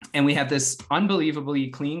 And we had this unbelievably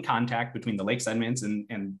clean contact between the lake sediments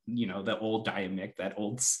and the old diamic, that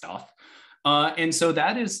old stuff. And so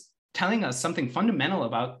that is telling us something fundamental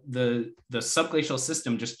about the subglacial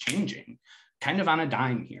system just changing, kind of on a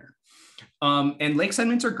dime here. And lake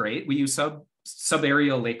sediments are great. We use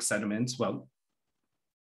subaerial lake sediments, well,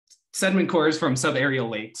 sediment cores from subaerial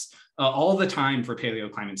lakes all the time for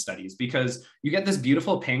paleoclimate studies, because you get this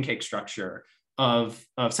beautiful pancake structure of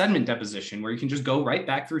sediment deposition where you can just go right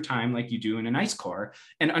back through time like you do in an ice core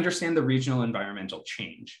and understand the regional environmental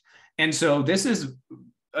change. And so this is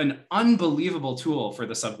an unbelievable tool for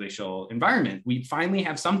the subglacial environment. We finally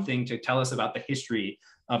have something to tell us about the history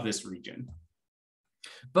of this region.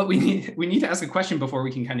 But we need to ask a question before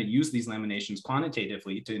we can kind of use these laminations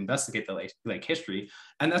quantitatively to investigate the lake history.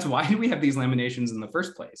 And that's, why do we have these laminations in the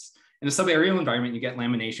first place? In a subaerial environment, you get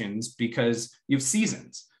laminations because you have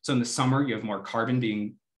seasons. So in the summer, you have more carbon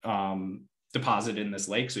being deposited in this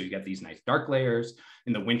lake. So you get these nice dark layers.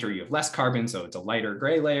 In the winter, you have less carbon. So it's a lighter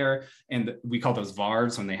gray layer. And we call those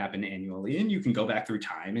VARs when they happen annually. And you can go back through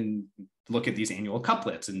time and look at these annual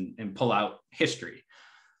couplets and pull out history.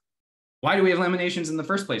 Why do we have laminations in the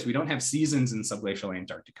first place? We don't have seasons in subglacial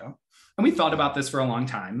Antarctica. And we thought about this for a long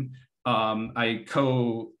time. I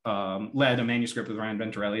led a manuscript with Ryan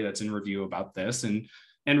Venturelli that's in review about this. And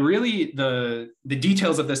really the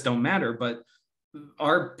details of this don't matter, but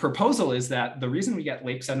our proposal is that the reason we get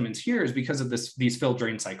lake sediments here is because of these fill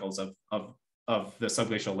drain cycles of the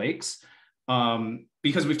subglacial lakes.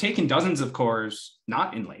 Because we've taken dozens of cores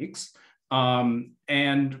not in lakes,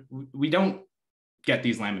 and we don't get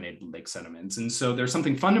these laminated lake sediments. And so there's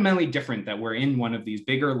something fundamentally different that we're in one of these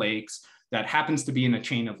bigger lakes that happens to be in a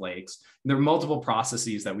chain of lakes. And there are multiple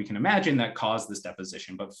processes that we can imagine that cause this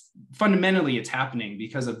deposition, but fundamentally it's happening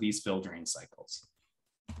because of these fill drain cycles.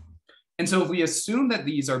 And so if we assume that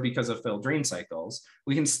these are because of fill drain cycles,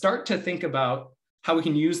 we can start to think about how we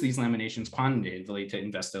can use these laminations quantitatively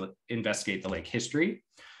to investigate the lake history.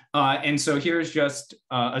 And so here's just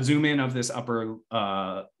a zoom in of this upper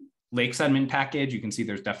lake sediment package. You can see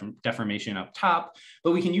there's deformation up top,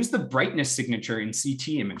 but we can use the brightness signature in CT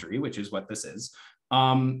imagery, which is what this is,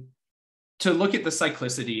 to look at the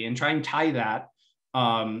cyclicity and try and tie that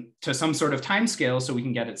to some sort of time scale so we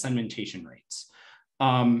can get at sedimentation rates.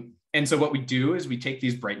 And so what we do is we take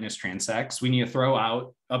these brightness transects. We need to throw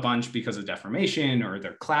out a bunch because of deformation or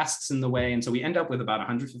their clasts in the way. And so we end up with about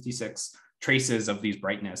 156 traces of these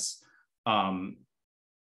brightness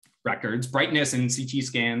records. Brightness in CT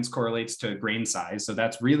scans correlates to grain size. So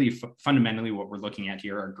that's really fundamentally what we're looking at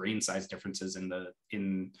here, are grain size differences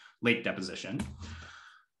in lake deposition.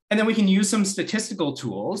 And then we can use some statistical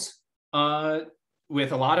tools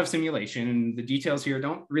with a lot of simulation. And the details here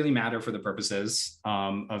don't really matter for the purposes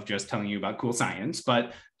of just telling you about cool science,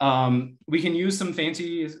 but we can use some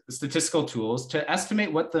fancy statistical tools to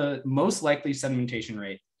estimate what the most likely sedimentation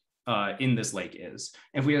rate in this lake is.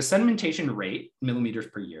 If we have a sedimentation rate, millimeters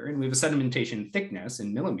per year, and we have a sedimentation thickness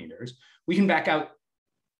in millimeters, we can back out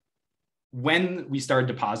when we started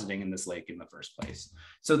depositing in this lake in the first place.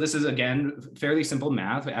 So this is, again, fairly simple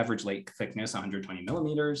math. Average lake thickness, 120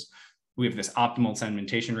 millimeters. We have this optimal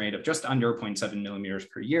sedimentation rate of just under 0.7 millimeters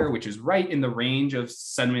per year, which is right in the range of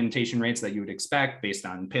sedimentation rates that you would expect based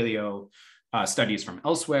on paleo studies from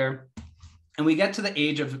elsewhere. And we get to the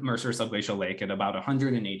age of Mercer Subglacial Lake at about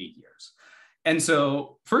 180 years. And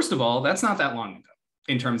so, first of all, that's not that long ago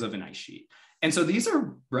in terms of an ice sheet. And so these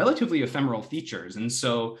are relatively ephemeral features. And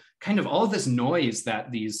so kind of all of this noise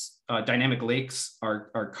that these dynamic lakes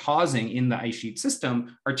are causing in the ice sheet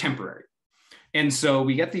system are temporary. And so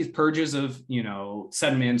we get these purges of,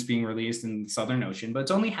 sediments being released in the Southern Ocean, but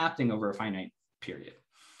it's only happening over a finite period.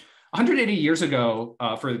 180 years ago,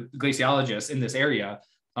 for glaciologists in this area,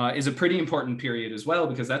 is a pretty important period as well,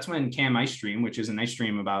 because that's when Cam Ice Stream, which is an ice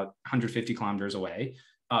stream about 150 kilometers away,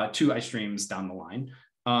 2 ice streams down the line,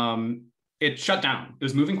 it shut down. It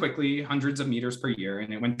was moving quickly, hundreds of meters per year,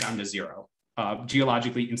 and it went down to 0,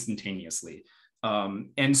 geologically instantaneously.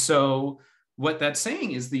 And so what that's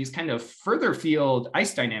saying is these kind of further field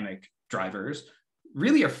ice dynamic drivers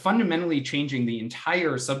really are fundamentally changing the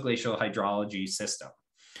entire subglacial hydrology system.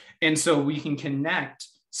 And so we can connect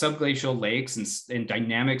subglacial lakes and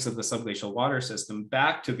dynamics of the subglacial water system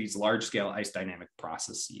back to these large scale ice dynamic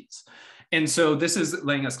processes. And so this is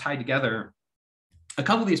letting us tie together a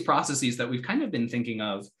couple of these processes that we've kind of been thinking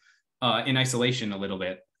of in isolation a little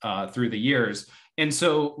bit through the years. And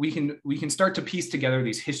so we can start to piece together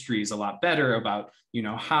these histories a lot better about, you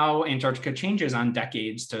know, how Antarctica changes on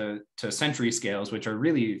decades to century scales, which are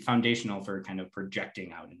really foundational for kind of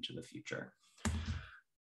projecting out into the future.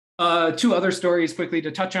 Two other stories quickly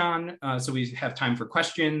to touch on, so we have time for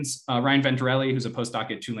questions. Ryan Venturelli, who's a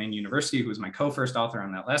postdoc at Tulane University, who was my co-first author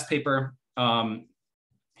on that last paper.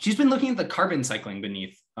 She's been looking at the carbon cycling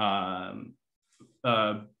beneath the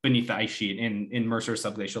ice sheet in Mercer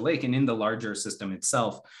Subglacial Lake and in the larger system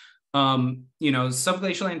itself. You know,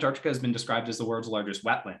 subglacial Antarctica has been described as the world's largest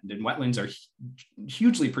wetland, and wetlands are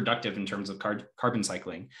hugely productive in terms of carbon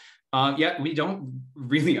cycling. Yet we don't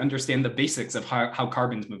really understand the basics of how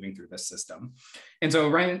carbon's moving through this system. And so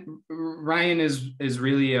Ryan is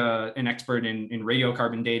really an expert in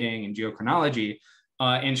radiocarbon dating and geochronology,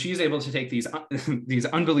 and she's able to take these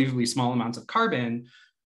unbelievably small amounts of carbon,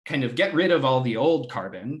 kind of get rid of all the old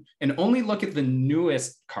carbon and only look at the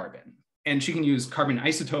newest carbon. And she can use carbon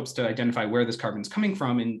isotopes to identify where this carbon's coming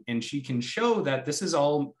from. And she can show that this is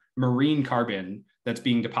all marine carbon that's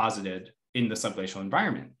being deposited in the subglacial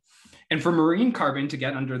environment. And for marine carbon to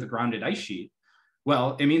get under the grounded ice sheet,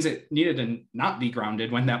 well, it means it needed to not be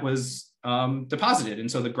grounded when that was deposited. And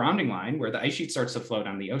so the grounding line, where the ice sheet starts to float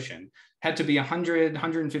on the ocean, had to be 100,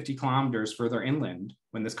 150 kilometers further inland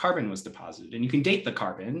when this carbon was deposited. And you can date the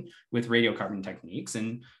carbon with radiocarbon techniques.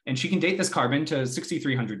 And she can date this carbon to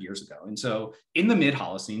 6,300 years ago. And so in the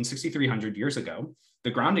mid-Holocene, 6,300 years ago,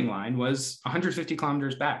 the grounding line was 150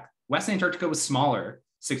 kilometers back. West Antarctica was smaller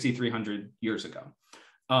 6,300 years ago.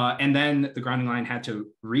 And then the grounding line had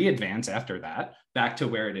to re-advance after that back to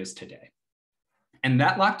where it is today. And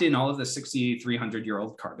that locked in all of the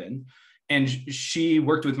 6,300-year-old carbon. And she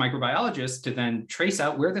worked with microbiologists to then trace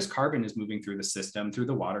out where this carbon is moving through the system, through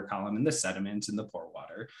the water column and the sediments and the pore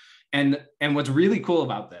water. And what's really cool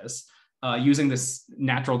about this, using this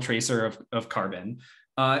natural tracer of carbon,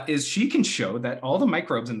 is she can show that all the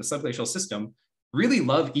microbes in the subglacial system really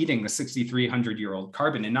love eating the 6,300-year-old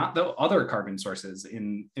carbon and not the other carbon sources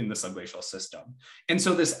in the subglacial system. And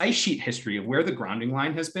so this ice sheet history of where the grounding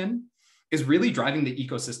line has been is really driving the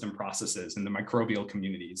ecosystem processes and the microbial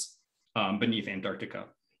communities beneath Antarctica.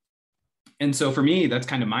 And so for me, that's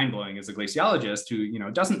kind of mind-blowing as a glaciologist who, you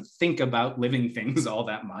know, doesn't think about living things all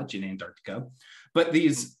that much in Antarctica. But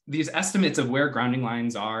these estimates of where grounding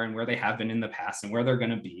lines are and where they have been in the past and where they're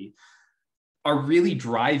going to be are really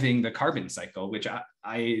driving the carbon cycle, which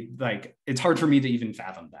I like. It's hard for me to even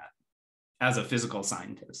fathom that as a physical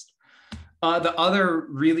scientist. The other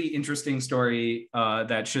really interesting story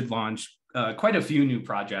that should launch quite a few new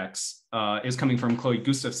projects is coming from Chloe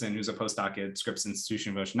Gustafson, who's a postdoc at Scripps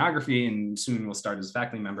Institution of Oceanography and soon will start as a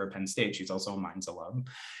faculty member at Penn State. She's also a Mines alum.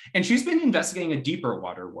 And she's been investigating a deeper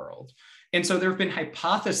water world. And so there have been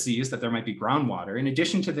hypotheses that there might be groundwater. In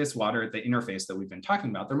addition to this water at the interface that we've been talking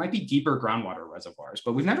about, there might be deeper groundwater reservoirs,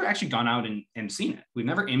 but we've never actually gone out and seen it. We've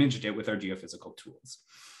never imaged it with our geophysical tools.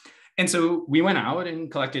 And so we went out and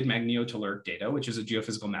collected magnetotelluric data, which is a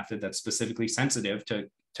geophysical method that's specifically sensitive to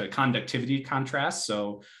conductivity contrast.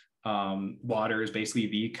 So water is basically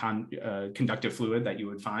the conductive fluid that you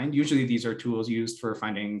would find. Usually these are tools used for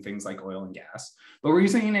finding things like oil and gas, but we're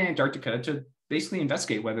using it in Antarctica to basically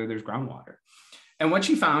investigate whether there's groundwater. And what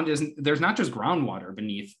she found is there's not just groundwater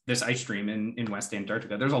beneath this ice stream in West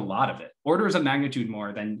Antarctica, there's a lot of it, orders of magnitude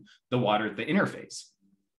more than the water at the interface.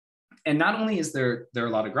 And not only is there a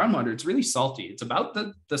lot of groundwater, it's really salty. It's about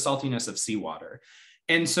the saltiness of seawater.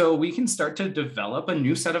 And so we can start to develop a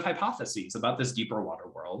new set of hypotheses about this deeper water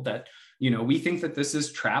world that, you know, we think that this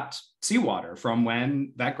is trapped seawater from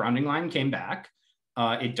when that grounding line came back.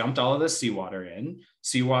 It dumped all of the seawater in.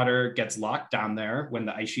 Seawater gets locked down there when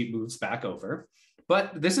the ice sheet moves back over.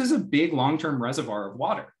 But this is a big long-term reservoir of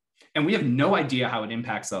water. And we have no idea how it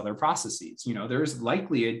impacts the other processes. You know, there's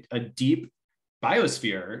likely a deep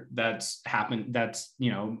biosphere that's you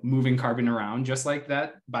know, moving carbon around just like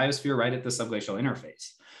that biosphere right at the subglacial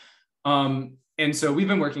interface. And so we've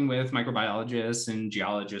been working with microbiologists and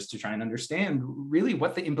geologists to try and understand really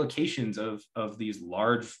what the implications of these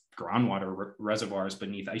large groundwater reservoirs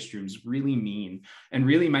beneath ice streams really mean, and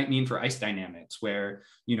really might mean for ice dynamics, where,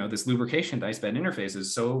 you know, this lubrication to ice bed interface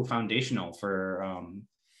is so foundational for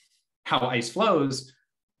how ice flows.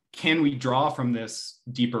 Can we draw from this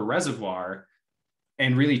deeper reservoir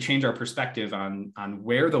and really change our perspective on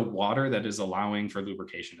where the water that is allowing for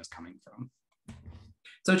lubrication is coming from?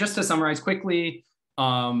 So just to summarize quickly,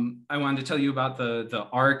 I wanted to tell you about the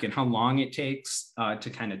arc and how long it takes to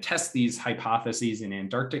kind of test these hypotheses in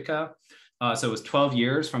Antarctica. So it was 12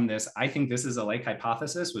 years from this, I think this is a lake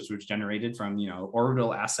hypothesis, which was generated from,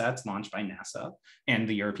 orbital assets launched by NASA and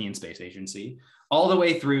the European Space Agency, all the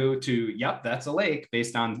way through to, yep, that's a lake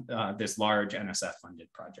based on this large NSF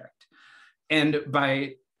funded project. And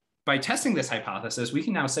by testing this hypothesis, we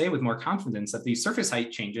can now say with more confidence that these surface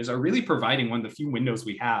height changes are really providing one of the few windows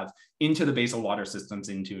we have into the basal water systems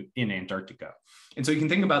in Antarctica. And so you can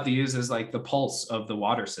think about these as like the pulse of the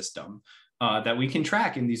water system that we can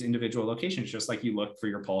track in these individual locations, just like you look for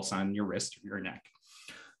your pulse on your wrist or your neck.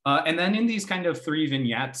 And then in these kind of 3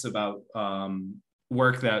 vignettes about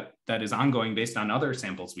work that is ongoing based on other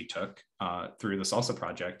samples we took through the SALSA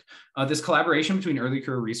project, this collaboration between early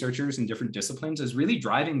career researchers in different disciplines is really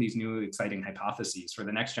driving these new exciting hypotheses for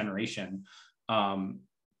the next generation,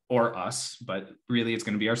 or us, but really it's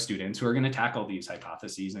going to be our students who are going to tackle these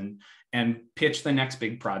hypotheses and pitch the next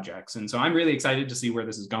big projects. And so I'm really excited to see where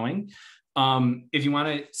this is going. If you want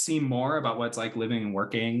to see more about what's like living and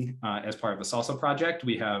working as part of the SALSA project,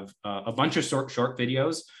 we have a bunch of short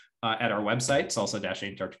videos at our website,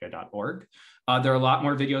 salsa-antarctica.org. There are a lot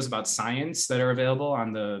more videos about science that are available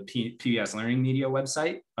on the PBS Learning Media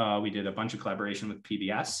website. We did a bunch of collaboration with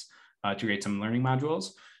PBS to create some learning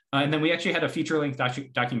modules. And then we actually had a feature-length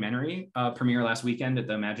documentary premiere last weekend at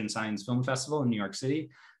the Imagine Science Film Festival in New York City.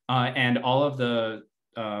 And all of the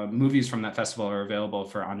movies from that festival are available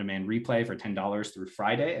for on-demand replay for $10 through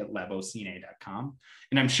Friday at labocine.com.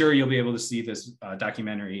 And I'm sure you'll be able to see this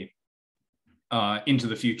documentary into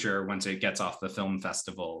the future once it gets off the film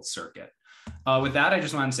festival circuit. With that, I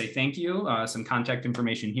just want to say thank you. Some contact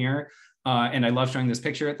information here. And I love showing this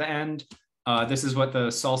picture at the end. This is what the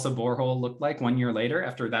SALSA borehole looked like 1 year later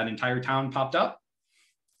after that entire town popped up.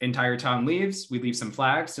 Entire town leaves. We leave some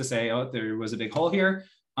flags to say, oh, there was a big hole here.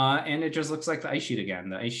 And it just looks like the ice sheet again.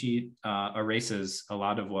 The ice sheet erases a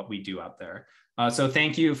lot of what we do out there. So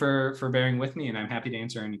thank you for bearing with me, and I'm happy to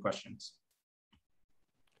answer any questions.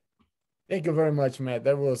 Thank you very much, Matt.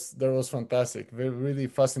 That was fantastic. Really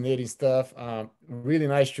fascinating stuff. Really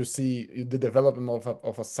nice to see the development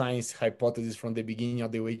of a science hypothesis from the beginning all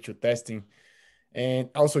the way to testing. And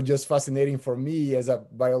also just fascinating for me as a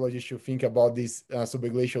biologist to think about these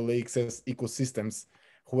subglacial lakes as ecosystems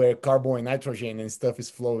where carbon and nitrogen and stuff is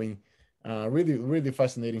flowing. Really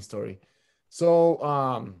fascinating story.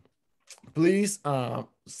 So please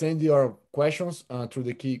send your questions through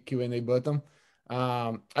the Q&A button.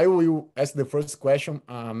 I will ask the first question,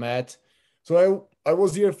 Matt. So I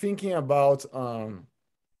was here thinking about,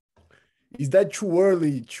 is that too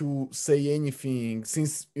early to say anything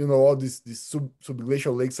since, all these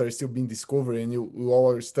subglacial lakes are still being discovered and you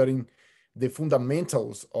all are studying the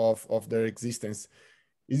fundamentals of their existence?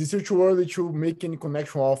 Is it still too early to make any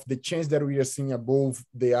connection of the change that we are seeing above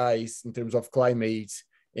the ice in terms of climate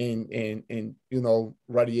and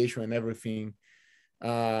radiation and everything?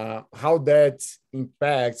 How that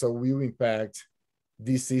impacts or will impact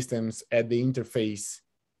these systems at the interface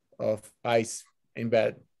of ice and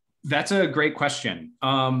bed? That's a great question.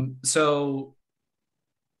 So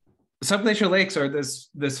subglacial lakes are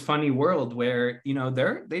this funny world where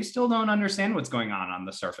they still don't understand what's going on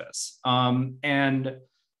the surface, and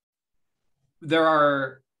there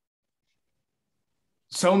are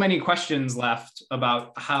so many questions left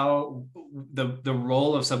about how the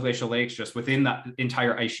role of subglacial lakes just within that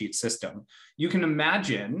entire ice sheet system. You can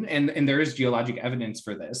imagine, and there is geologic evidence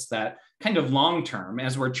for this, that kind of long-term,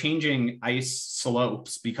 as we're changing ice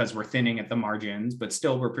slopes because we're thinning at the margins, but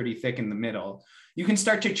still we're pretty thick in the middle, you can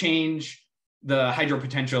start to change the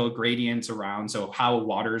hydropotential gradients around, so how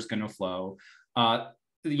water is going to flow.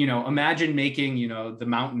 Imagine making, the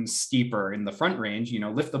mountains steeper in the Front Range,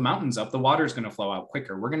 lift the mountains up, the water is going to flow out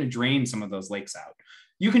quicker. We're going to drain some of those lakes out.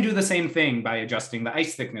 You can do the same thing by adjusting the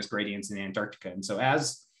ice thickness gradients in Antarctica. And so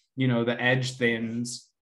as, the edge thins,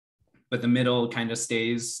 but the middle kind of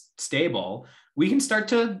stays stable, we can start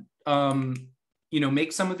to,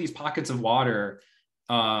 make some of these pockets of water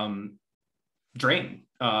drain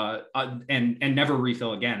and never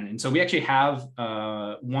refill again. And so we actually have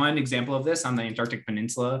one example of this on the Antarctic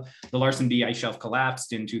Peninsula. The Larsen B ice shelf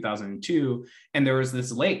collapsed in 2002, and there was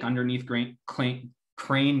this lake underneath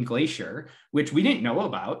Crane Glacier, which we didn't know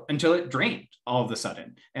about until it drained all of a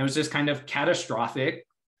sudden. And it was this kind of catastrophic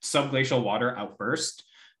subglacial water outburst.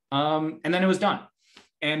 And then it was done.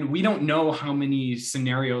 And we don't know how many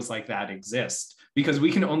scenarios like that exist because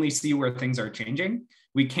we can only see where things are changing.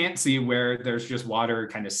 We can't see where there's just water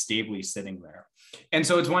kind of stably sitting there. And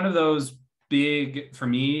so it's one of those big, for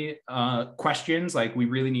me, questions, like we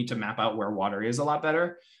really need to map out where water is a lot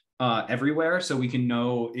better everywhere so we can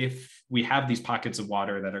know if we have these pockets of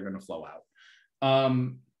water that are going to flow out.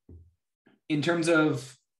 In terms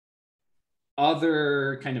of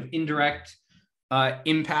other kind of indirect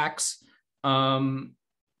impacts,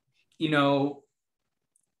 you know,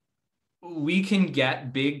 we can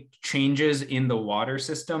get big changes in the water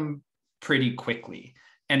system pretty quickly.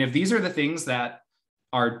 And if these are the things that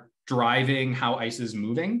are driving how ice is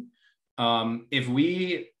moving, if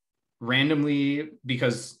we randomly,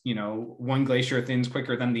 because, you know, one glacier thins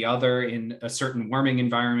quicker than the other in a certain warming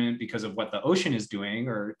environment because of what the ocean is doing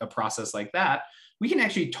or a process like that, we can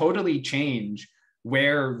actually totally change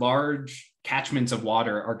where large catchments of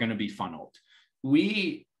water are going to be funneled.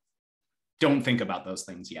 We don't think about those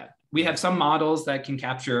things yet. We have some models that can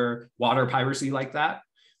capture water piracy like that,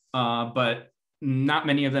 but not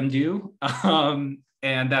many of them do.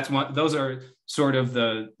 And that's one, those are sort of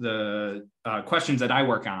the questions that I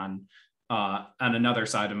work on another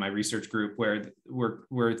side of my research group, where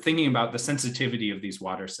we're thinking about the sensitivity of these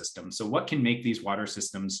water systems. So what can make these water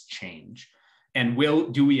systems change? And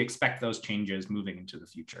do we expect those changes moving into the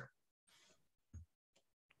future?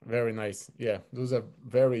 Very nice. Yeah, those are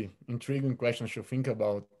very intriguing questions to think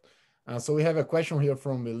about. So we have a question here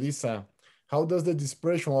from Melissa. How does the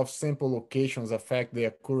dispersion of sample locations affect the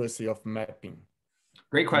accuracy of mapping?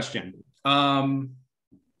 Great question. I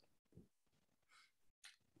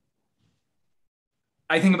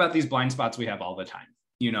think about these blind spots we have all the time.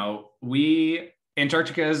 You know,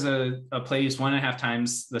 Antarctica is a place 1.5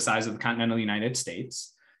 times the size of the continental United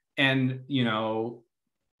States. And, you know,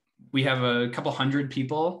 we have a couple hundred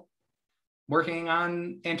people working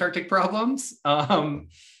on Antarctic problems.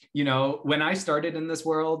 You know, when I started in this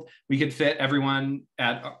world, we could fit everyone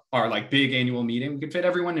at our like big annual meeting. We could fit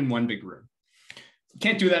everyone in one big room.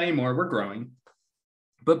 Can't do that anymore. We're growing.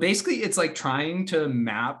 But basically, it's like trying to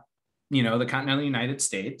map, you know, the continental United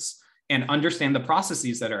States and understand the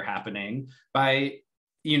processes that are happening by,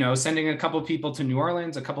 you know, sending a couple of people to New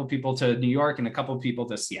Orleans, a couple of people to New York, and a couple of people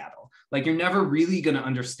to Seattle. Like, you're never really going to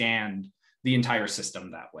understand the entire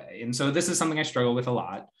system that way. And so this is something I struggle with a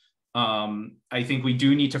lot. I think we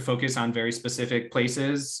do need to focus on very specific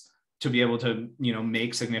places to be able to, you know,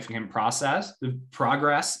 make significant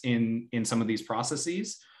progress in some of these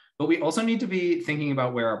processes. But we also need to be thinking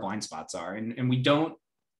about where our blind spots are. And we don't,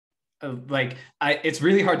 it's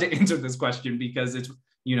really hard to answer this question because it's,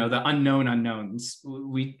 you know, the unknown unknowns.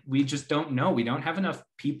 We just don't know. We don't have enough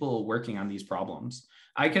people working on these problems.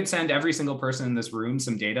 I could send every single person in this room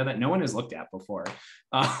some data that no one has looked at before.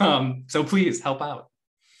 So please help out.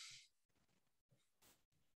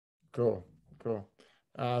 Cool.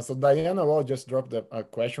 So Diana Wall just dropped a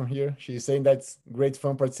question here. She's saying that's great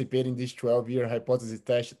fun participating in this 12-year hypothesis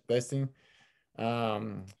testing.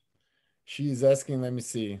 She's asking, let me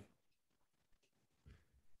see.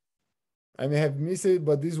 I may have missed it,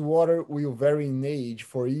 but this water will vary in age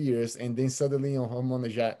for years and then suddenly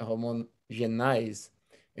homogenize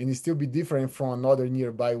and still be different from another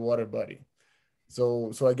nearby water body.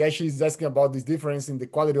 So I guess she's asking about this difference in the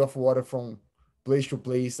quality of water from place to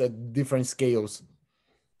place at different scales.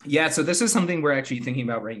 Yeah, so this is something we're actually thinking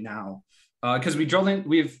about right now, because we drilled in.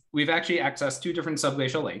 We've actually accessed 2 different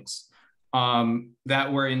subglacial lakes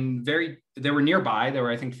that were they were nearby. They were,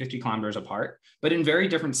 I think, 50 kilometers apart, but in very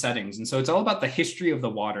different settings. And so it's all about the history of the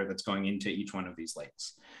water that's going into each one of these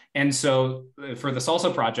lakes. And so for the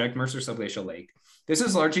SALSA project, Mercer Subglacial Lake, this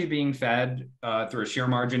is largely being fed through a shear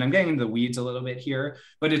margin. I'm getting into the weeds a little bit here,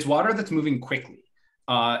 but it's water that's moving quickly.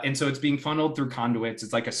 And so it's being funneled through conduits.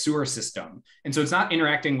 It's like a sewer system. And so it's not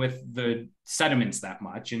interacting with the sediments that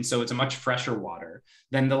much. And so it's a much fresher water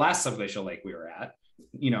than the last subglacial lake we were at,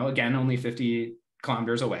 you know, again, only 50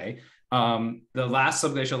 kilometers away. The last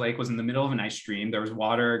subglacial lake was in the middle of an ice stream. There was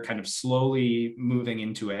water kind of slowly moving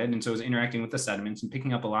into it. And so it was interacting with the sediments and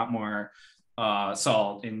picking up a lot more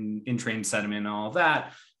salt in entrained sediment and all of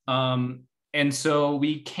that. And so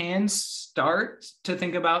we can start to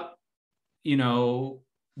think about, you know,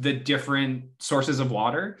 the different sources of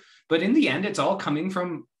water, but in the end, it's all coming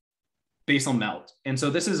from basal melt. And so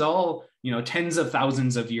this is all, you know, tens of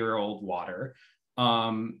thousands of year old water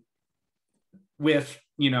with,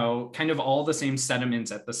 you know, kind of all the same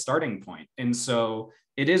sediments at the starting point. And so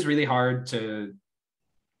it is really hard to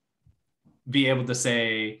be able to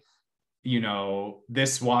say, you know,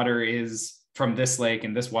 this water is from this lake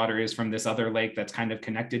and this water is from this other lake that's kind of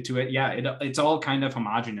connected to it. Yeah, it's all kind of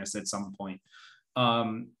homogeneous at some point.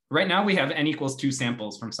 Right now we have n=2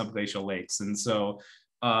 samples from subglacial lakes. And so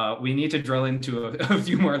we need to drill into a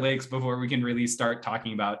few more lakes before we can really start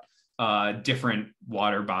talking about different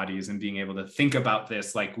water bodies and being able to think about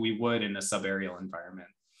this like we would in a subaerial environment.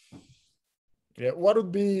 Yeah, what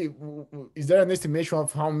would be, is there an estimation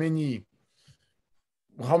of how many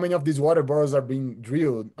how many of these water borers are being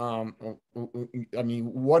drilled? I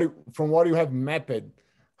mean, from what you have mapped,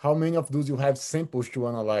 how many of those you have samples to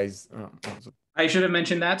analyze? I should have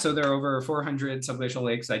mentioned that. So there are over 400 subglacial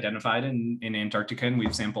lakes identified in Antarctica, and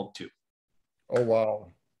we've sampled 2. Oh,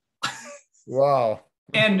 wow. Wow.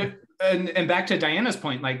 And back to Diana's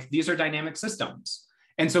point, like these are dynamic systems.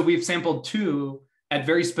 And so we've sampled 2 at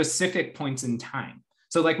very specific points in time.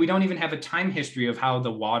 So like we don't even have a time history of how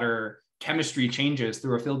the water chemistry changes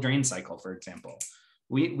through a fill drain cycle, for example.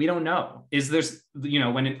 We don't know. Is there's,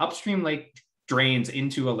 when an upstream lake drains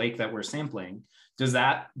into a lake that we're sampling, does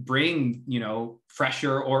that bring,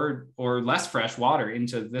 fresher or less fresh water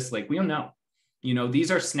into this lake? We don't know.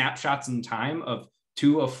 These are snapshots in time of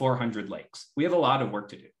 2 of 400 lakes. We have a lot of work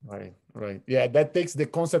to do. Right. Yeah, that takes the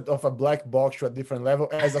concept of a black box to a different level.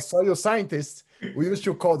 As a soil scientist, we used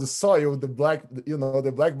to call the soil the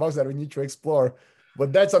black box that we need to explore.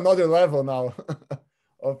 But that's another level now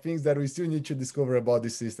of things that we still need to discover about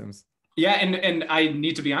these systems. Yeah, and I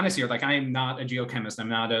need to be honest here. Like, I am not a geochemist. I'm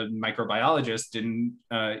not a microbiologist. And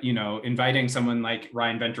inviting someone like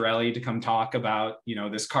Ryan Venturelli to come talk about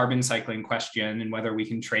this carbon cycling question and whether we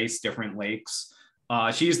can trace different lakes.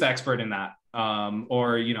 She's the expert in that.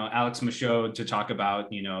 Or Alex Michaud to talk about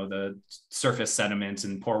the surface sediments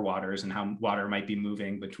and pore waters and how water might be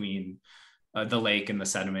moving between the lake and the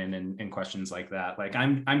sediment and questions like that. Like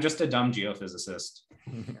I'm just a dumb geophysicist.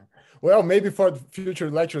 Well, maybe for future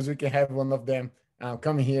lectures, we can have one of them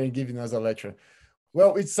coming here and giving us a lecture.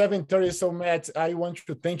 Well, it's 7:30. So Matt, I want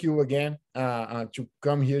to thank you again to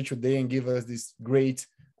come here today and give us this great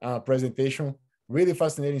presentation. Really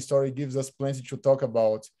fascinating story, gives us plenty to talk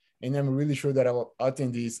about. And I'm really sure that our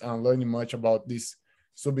attendees are learning much about these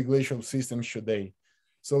subglacial systems today.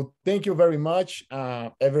 So thank you very much,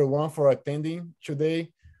 everyone, for attending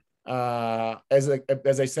today.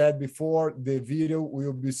 As I said before, the video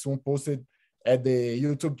will be soon posted at the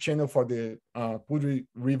YouTube channel for the Poudre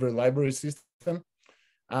River Library System.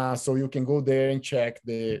 So you can go there and check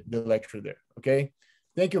the lecture there, okay?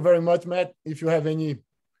 Thank you very much, Matt. If you have any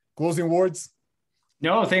closing words.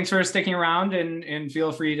 No, thanks for sticking around and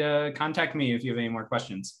feel free to contact me if you have any more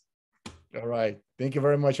questions. All right. Thank you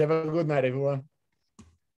very much. Have a good night, everyone.